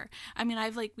before. I mean,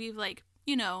 we've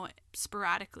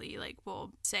sporadically,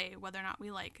 we'll say whether or not we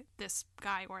like this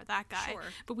guy or that guy, sure,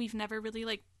 but we've never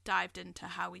really, dived into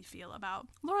how we feel about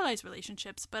Lorelai's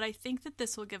relationships. But I think that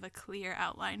this will give a clear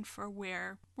outline for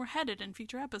where we're headed in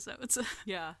future episodes.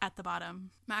 Yeah. At the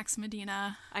bottom, Max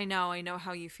Medina. I know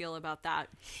how you feel about that.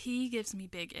 He gives me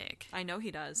big ick. I know he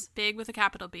does. Big with a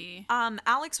capital B.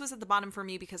 Alex was at the bottom for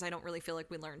me because I don't really feel like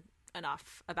we learned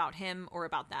enough about him or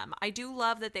about them. I do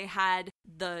love that they had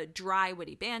the dry,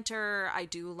 witty banter. I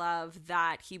do love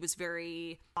that he was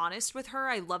very honest with her.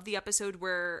 I love the episode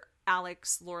where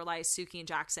Alex, Lorelai, Suki, and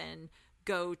Jackson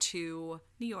go to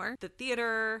New York, the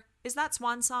theater. Is that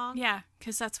Swan Song? Yeah,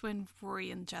 because that's when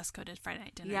Rory and Jessica did Friday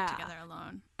Night Dinner together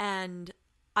alone. And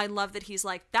I love that he's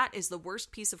like, that is the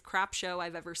worst piece of crap show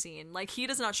I've ever seen. He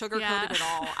does not sugarcoat it at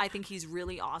all. I think he's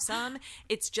really awesome.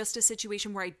 It's just a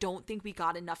situation where I don't think we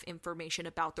got enough information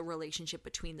about the relationship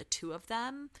between the two of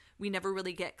them. We never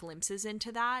really get glimpses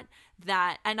into that.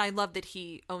 And I love that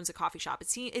he owns a coffee shop.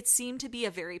 It seemed to be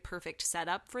a very perfect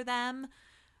setup for them,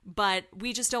 but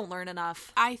we just don't learn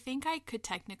enough. I think I could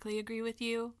technically agree with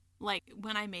you.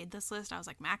 When I made this list, I was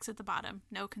like, Max at the bottom,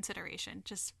 no consideration,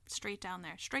 just straight down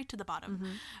there, straight to the bottom.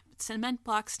 Mm-hmm. Cement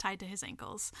blocks tied to his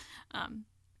ankles.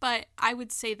 But I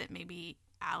would say that maybe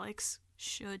Alex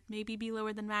should maybe be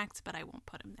lower than Max, but I won't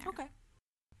put him there. Okay.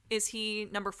 Is he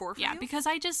number 4 for you? Yeah, because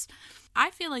I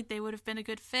feel like they would have been a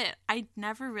good fit. I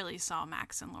never really saw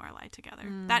Max and Lorelai together.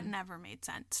 That never made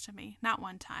sense to me. Not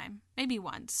one time. Maybe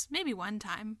once. Maybe one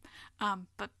time.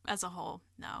 But as a whole,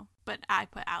 no. But I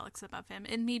put Alex above him.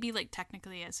 And maybe, like,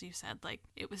 technically, as you said, like,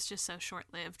 it was just so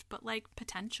short-lived. But, like,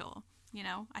 potential, you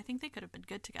know? I think they could have been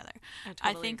good together.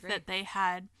 I think that they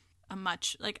had a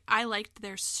much, like, I liked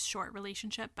their short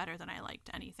relationship better than I liked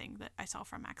anything that I saw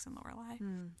from Max and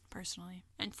Lorelai, personally.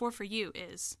 And 4 for you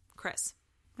is? Chris.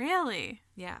 Really?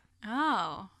 Yeah.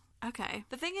 Oh, okay.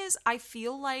 The thing is, I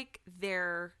feel like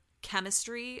their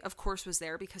chemistry, of course, was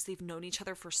there because they've known each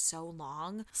other for so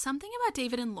long. Something about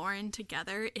David and Lauren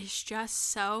together is just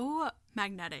so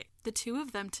magnetic. The two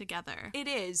of them together. It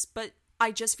is, but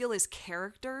I just feel as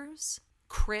characters,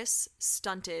 Chris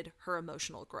stunted her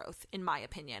emotional growth, in my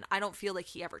opinion. I don't feel like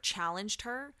he ever challenged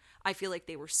her. I feel like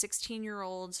they were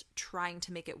 16-year-olds trying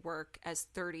to make it work as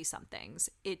 30-somethings.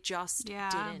 It just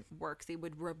didn't work. They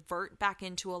would revert back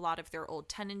into a lot of their old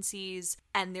tendencies,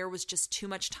 and there was just too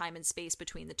much time and space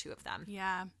between the two of them.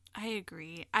 Yeah, I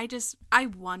agree. I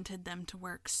wanted them to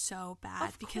work so bad.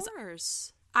 Of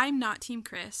course. I'm not Team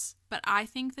Chris, but I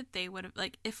think that they would have,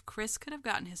 like, if Chris could have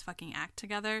gotten his fucking act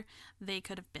together, they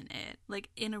could have been it, like,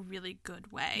 in a really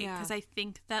good way. Yeah. Because I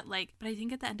think that, like, but I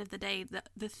think at the end of the day,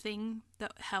 the thing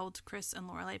that held Chris and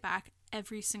Lorelai back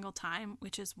every single time,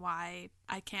 which is why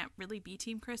I can't really be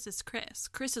Team Chris, is Chris.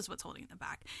 Chris is what's holding them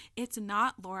back. It's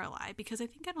not Lorelai, because I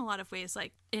think in a lot of ways,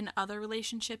 like, in other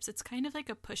relationships, it's kind of like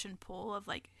a push and pull of,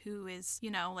 like, who is, you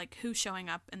know, like, who's showing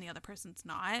up and the other person's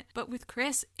not. But with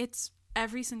Chris, it's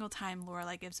every single time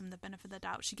Lorelai gives him the benefit of the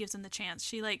doubt. She gives him the chance.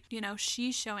 She, like, you know,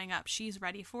 she's showing up. She's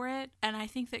ready for it. And I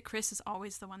think that Chris is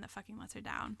always the one that fucking lets her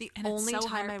down. The only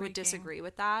time I would disagree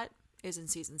with that is in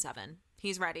season 7.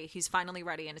 He's ready. He's finally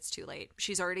ready, and it's too late.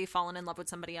 She's already fallen in love with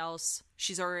somebody else.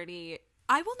 She's already...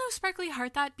 I will know Sparkly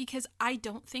Heart that because I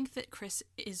don't think that Chris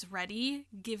is ready,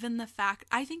 given the fact,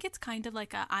 I think it's kind of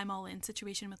like a I'm all in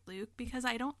situation with Luke, because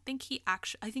I don't think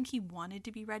I think he wanted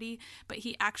to be ready, but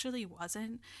he actually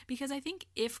wasn't, because I think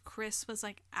if Chris was,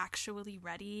 like, actually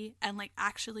ready and, like,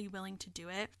 actually willing to do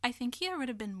it, I think he would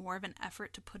have been more of an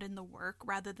effort to put in the work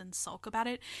rather than sulk about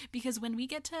it, because when we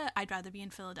get to I'd Rather Be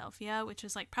in Philadelphia, which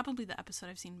is, like, probably the episode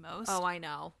I've seen most. Oh, I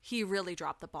know. He really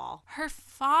dropped the ball. Her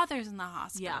father's in the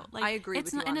hospital. Yeah, like, I agree.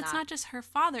 It's not just her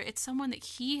father, it's someone that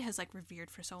he has, like,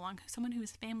 revered for so long, someone who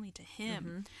is family to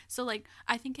him. So, like,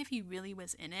 I think if he really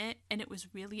was in it and it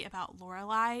was really about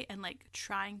Lorelai and, like,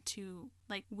 trying to,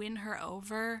 like, win her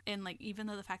over, and, like, even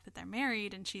though the fact that they're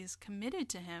married and she's committed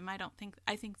to him, I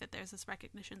think that there's this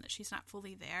recognition that she's not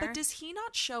fully there. But does he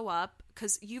not show up,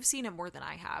 because you've seen it more than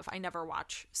I have, I never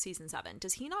watch season 7,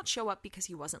 does he not show up because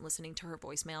he wasn't listening to her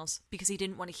voicemails, because he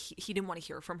didn't want to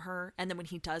hear from her, and then when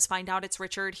he does find out it's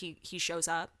Richard, he shows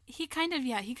up? He kind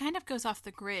of goes off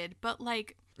the grid, but,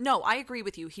 like, no, I agree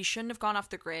with you. He shouldn't have gone off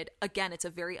the grid. Again, it's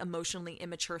a very emotionally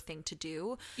immature thing to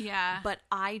do. Yeah. But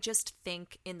I just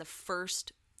think in the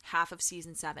first half of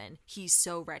season 7, he's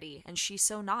so ready and she's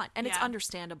so not. And it's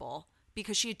understandable,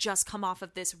 because she had just come off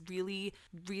of this really,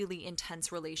 really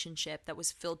intense relationship that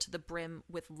was filled to the brim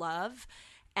with love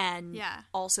and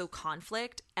also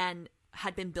conflict, and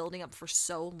had been building up for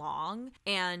so long.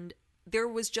 And there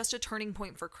was just a turning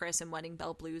point for Chris in Wedding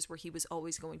Bell Blues where he was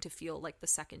always going to feel like the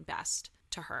second best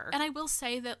to her. And I will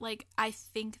say that, like, I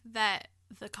think that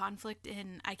the conflict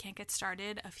in I Can't Get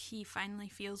Started of he finally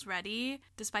feels ready,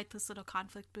 despite this little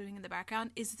conflict brewing in the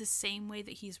background, is the same way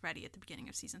that he's ready at the beginning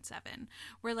of season 7,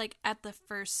 where, like, at the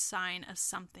first sign of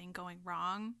something going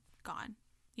wrong, gone,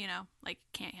 you know, like,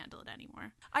 can't handle it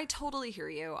anymore. I totally hear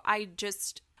you.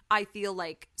 I feel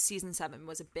like season 7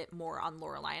 was a bit more on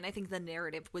Lorelai, and I think the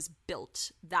narrative was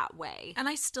built that way. And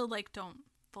I still, like, don't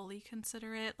fully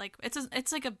consider it. Like, it's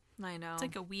like a I know. It's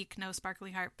like a week no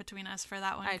Sparkly Heart between us for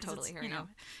that one. I totally hear you.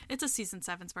 It's a season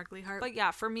 7 Sparkly Heart. But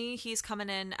yeah, for me, he's coming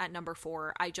in at number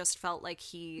 4. I just felt like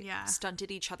he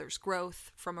stunted each other's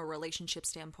growth from a relationship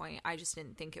standpoint. I just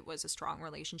didn't think it was a strong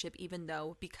relationship, even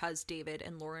though, because David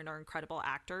and Lauren are incredible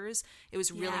actors, it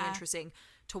was really interesting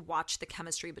to watch the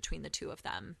chemistry between the two of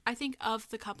them. I think of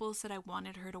the couples that I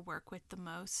wanted her to work with the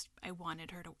most, I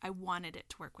wanted it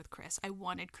to work with Chris. I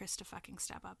wanted Chris to fucking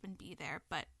step up and be there,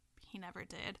 but he never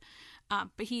did.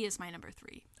 But he is my number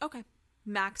 3. Okay.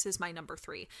 Max is my number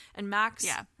 3. And Max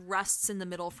rests in the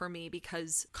middle for me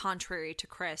because, contrary to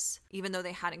Chris, even though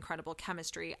they had incredible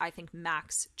chemistry, I think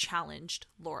Max challenged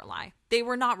Lorelai. They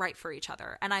were not right for each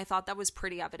other, and I thought that was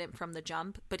pretty evident from the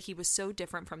jump, but he was so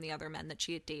different from the other men that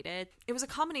she had dated. It was a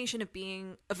combination of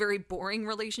being a very boring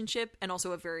relationship and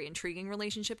also a very intriguing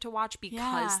relationship to watch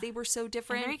because they were so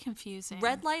different. And very confusing.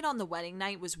 Red light on the wedding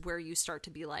night was where you start to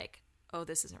be like, oh,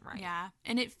 this isn't right. Yeah.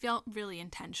 And it felt really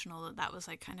intentional that was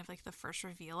like kind of like the first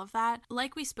reveal of that.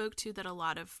 Like we spoke to that a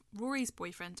lot of Rory's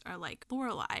boyfriends are like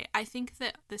Lorelai. I think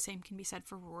that the same can be said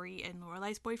for Rory and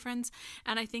Lorelai's boyfriends.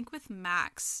 And I think with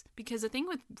Max, because the thing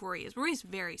with Rory is Rory's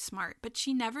very smart, but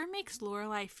she never makes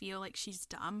Lorelai feel like she's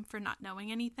dumb for not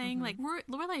knowing anything. Like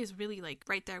Lorelai is really like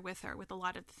right there with her with a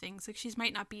lot of the things. Like she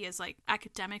might not be as like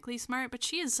academically smart, but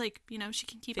she is like, you know, she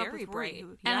can keep up with Rory.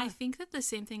 And I think that the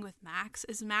same thing with Max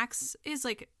is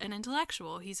like an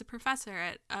intellectual. He's a professor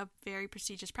at a very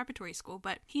prestigious preparatory school,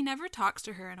 but he never talks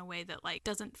to her in a way that like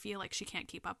doesn't feel like she can't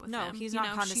keep up with him. No, he's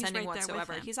not condescending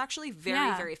whatsoever. He's actually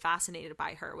very, very fascinated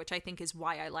by her, which I think is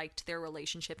why I liked their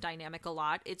relationship dynamic a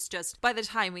lot. It's just by the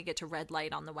time we get to red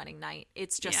light on the wedding night,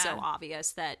 it's just so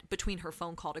obvious that between her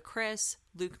phone call to Chris,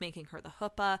 Luke making her the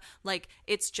chuppah, like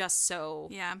it's just so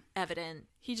evident.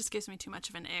 He just gives me too much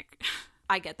of an ick.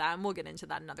 I get that, and we'll get into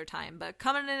that another time. But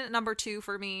coming in at number 2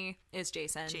 for me is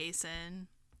Jason.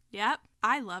 Yep.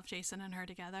 I love Jason and her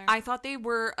together. I thought they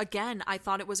were, again, I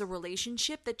thought it was a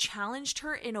relationship that challenged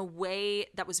her in a way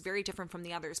that was very different from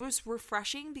the others. It was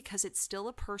refreshing because it's still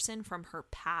a person from her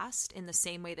past in the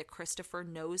same way that Christopher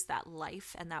knows that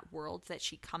life and that world that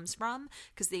she comes from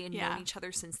because they had known each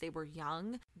other since they were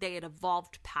young. They had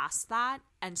evolved past that.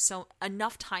 And so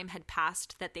enough time had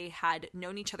passed that they had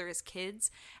known each other as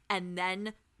kids and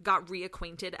then got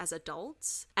reacquainted as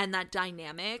adults, and that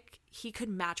dynamic, he could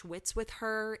match wits with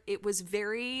her. It was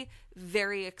very,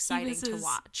 very exciting to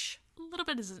watch. A little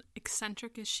bit as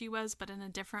eccentric as she was, but in a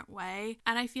different way.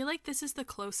 And I feel like this is the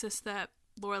closest that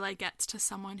Lorelai gets to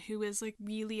someone who is like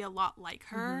really a lot like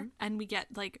her. And we get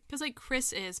like, because like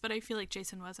Chris is, but I feel like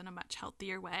Jason was in a much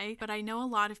healthier way. But I know a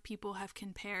lot of people have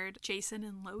compared Jason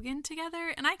and Logan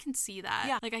together, and I can see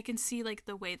that. Like I can see like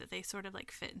the way that they sort of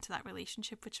like fit into that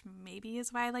relationship, which maybe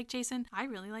is why I like Jason. I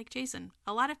really like Jason.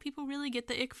 A lot of people really get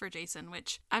the ick for Jason,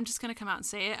 which I'm just gonna come out and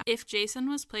say it. If Jason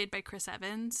was played by Chris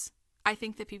Evans, I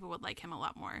think that people would like him a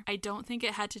lot more. I don't think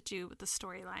it had to do with the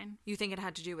storyline. You think it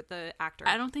had to do with the actor?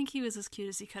 I don't think he was as cute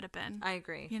as he could have been. I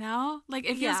agree. You know? Like,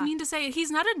 it feels mean to say it. He's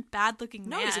not a bad-looking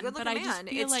man. No, he's a good-looking man.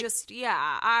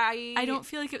 I don't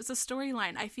feel like it was a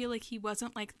storyline. I feel like he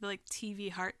wasn't, like, the, like,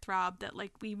 TV heartthrob that,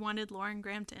 like, we wanted Lauren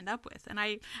Graham to end up with. And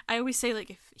I always say,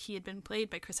 like, if he had been played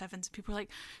by Chris Evans, people are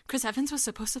like, Chris Evans was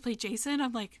supposed to play Jason?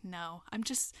 I'm like, no. I'm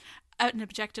just an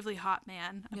objectively hot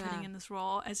man I'm putting in this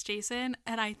role as Jason,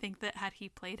 and I think that had he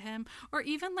played him, or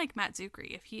even like Matt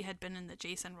Zuckery, if he had been in the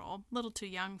Jason role, a little too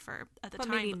young for at the time,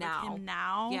 maybe but now. Like him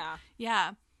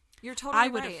now, you're totally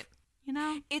right. You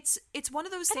know, it's one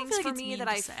of those things for me that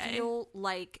I feel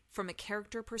like from a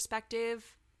character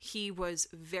perspective, he was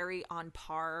very on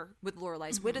par with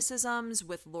Lorelai's witticisms,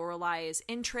 with Lorelai's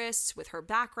interests, with her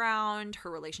background.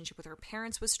 Her relationship with her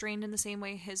parents was strained in the same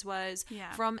way his was.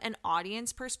 Yeah. From an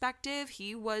audience perspective,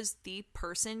 he was the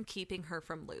person keeping her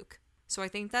from Luke. So I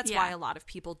think that's why a lot of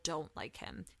people don't like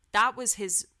him. That was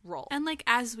his role. And like,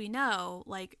 as we know,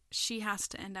 like, she has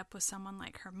to end up with someone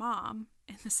like her mom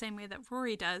in the same way that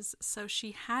Rory does. So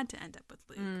she had to end up with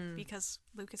Luke because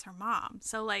Luke is her mom.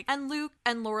 So like, and Luke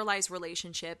and Lorelai's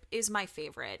relationship is my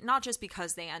favorite, not just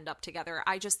because they end up together.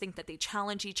 I just think that they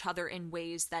challenge each other in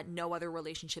ways that no other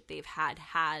relationship they've had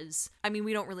has. I mean,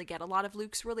 we don't really get a lot of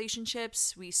Luke's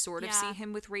relationships. We sort of see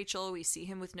him with Rachel. We see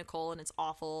him with Nicole, and it's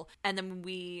awful. And then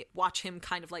we watch him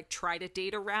kind of like try to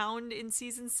date around in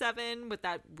season 7 with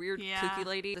that weird kooky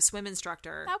lady, the swim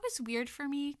instructor. That was weird for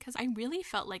me because I really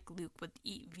felt like Luke would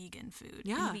eat vegan food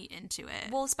and be into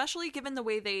it. Well, especially given the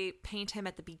way they paint him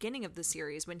at the beginning of the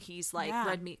series when he's like,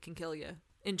 red meat can kill you.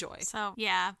 Enjoy. So,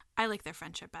 yeah, I like their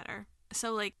friendship better.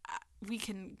 So, like, we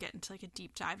can get into like a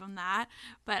deep dive on that.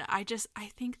 But I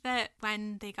think that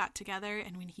when they got together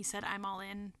and when he said, I'm all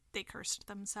in, they cursed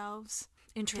themselves.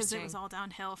 Interesting. Because it was all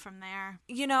downhill from there.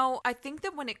 You know, I think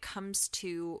that when it comes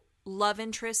to love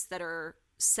interests that are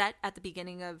set at the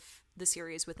beginning of the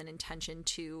series with an intention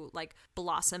to like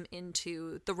blossom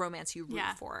into the romance you root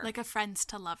for, like a friends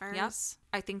to lovers. Yes,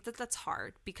 I think that that's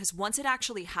hard because once it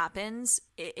actually happens,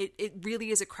 it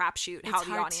really is a crapshoot how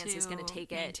the audience is going to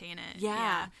take it. Maintain it.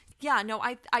 Yeah. No,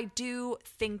 I do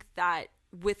think that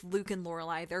with Luke and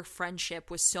Lorelai, their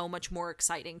friendship was so much more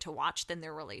exciting to watch than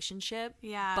their relationship.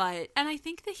 Yeah. And I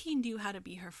think that he knew how to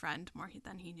be her friend more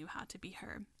than he knew how to be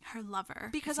her lover.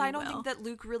 Because I don't think that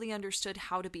Luke really understood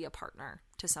how to be a partner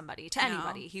to somebody, to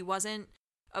anybody. He wasn't,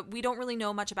 we don't really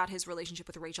know much about his relationship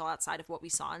with Rachel outside of what we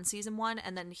saw in season 1.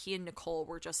 And then he and Nicole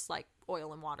were just like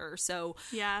oil and water. So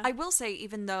yeah. I will say,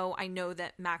 even though I know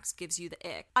that Max gives you the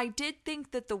ick, I did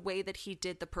think that the way that he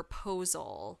did the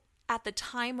proposal at the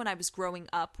time when I was growing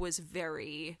up was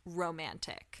very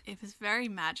romantic. It was very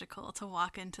magical to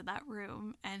walk into that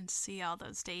room and see all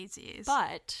those daisies.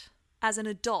 But as an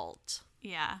adult,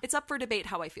 yeah, it's up for debate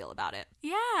how I feel about it.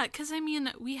 Yeah, because I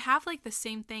mean, we have like the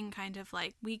same thing, kind of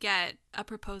like we get a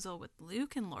proposal with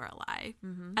Luke and Lorelai.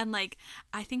 Mm-hmm. And like,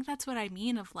 I think that's what I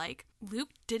mean of like,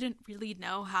 Luke didn't really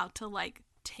know how to like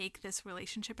take this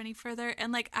relationship any further,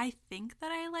 and like I think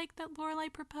that I like that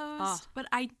Lorelai proposed, but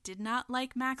I did not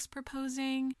like Max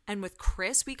proposing. And with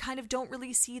Chris, we kind of don't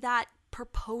really see that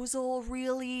proposal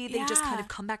really. They just kind of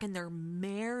come back and they're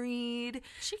married.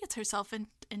 She gets herself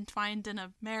entwined in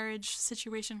a marriage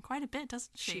situation quite a bit,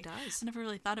 doesn't she? She does. I never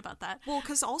really thought about that. Well,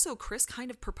 because also Chris kind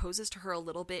of proposes to her a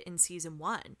little bit in season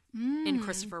 1 in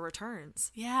Christopher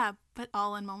Returns. Yeah, but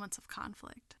all in moments of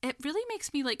conflict. It really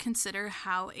makes me like consider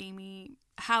how Amy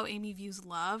views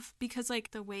love, because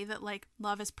like the way that like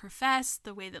love is professed,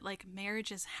 the way that like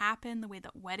marriages happen, the way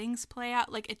that weddings play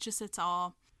out, like it's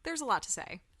all, there's a lot to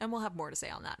say, and we'll have more to say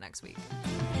on that next week.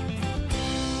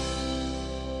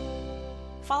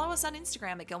 Follow us on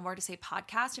Instagram at Gilmore to Say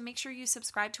Podcast, and make sure you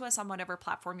subscribe to us on whatever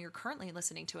platform you're currently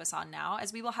listening to us on now,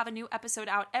 as we will have a new episode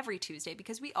out every Tuesday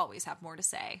because we always have more to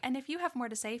say. And if you have more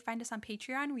to say, find us on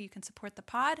Patreon, where you can support the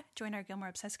pod, join our Gilmore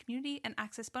Obsessed community, and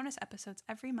access bonus episodes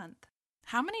every month.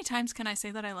 How many times can I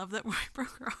say that I love that Roy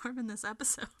broke her arm in this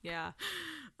episode? Yeah.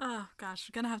 Oh, gosh.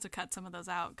 We're going to have to cut some of those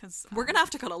out because... We're going to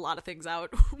have to cut a lot of things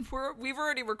out. We've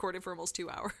already recorded for almost 2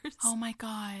 hours. Oh, my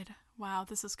God. Wow,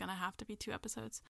 this is going to have to be 2 episodes.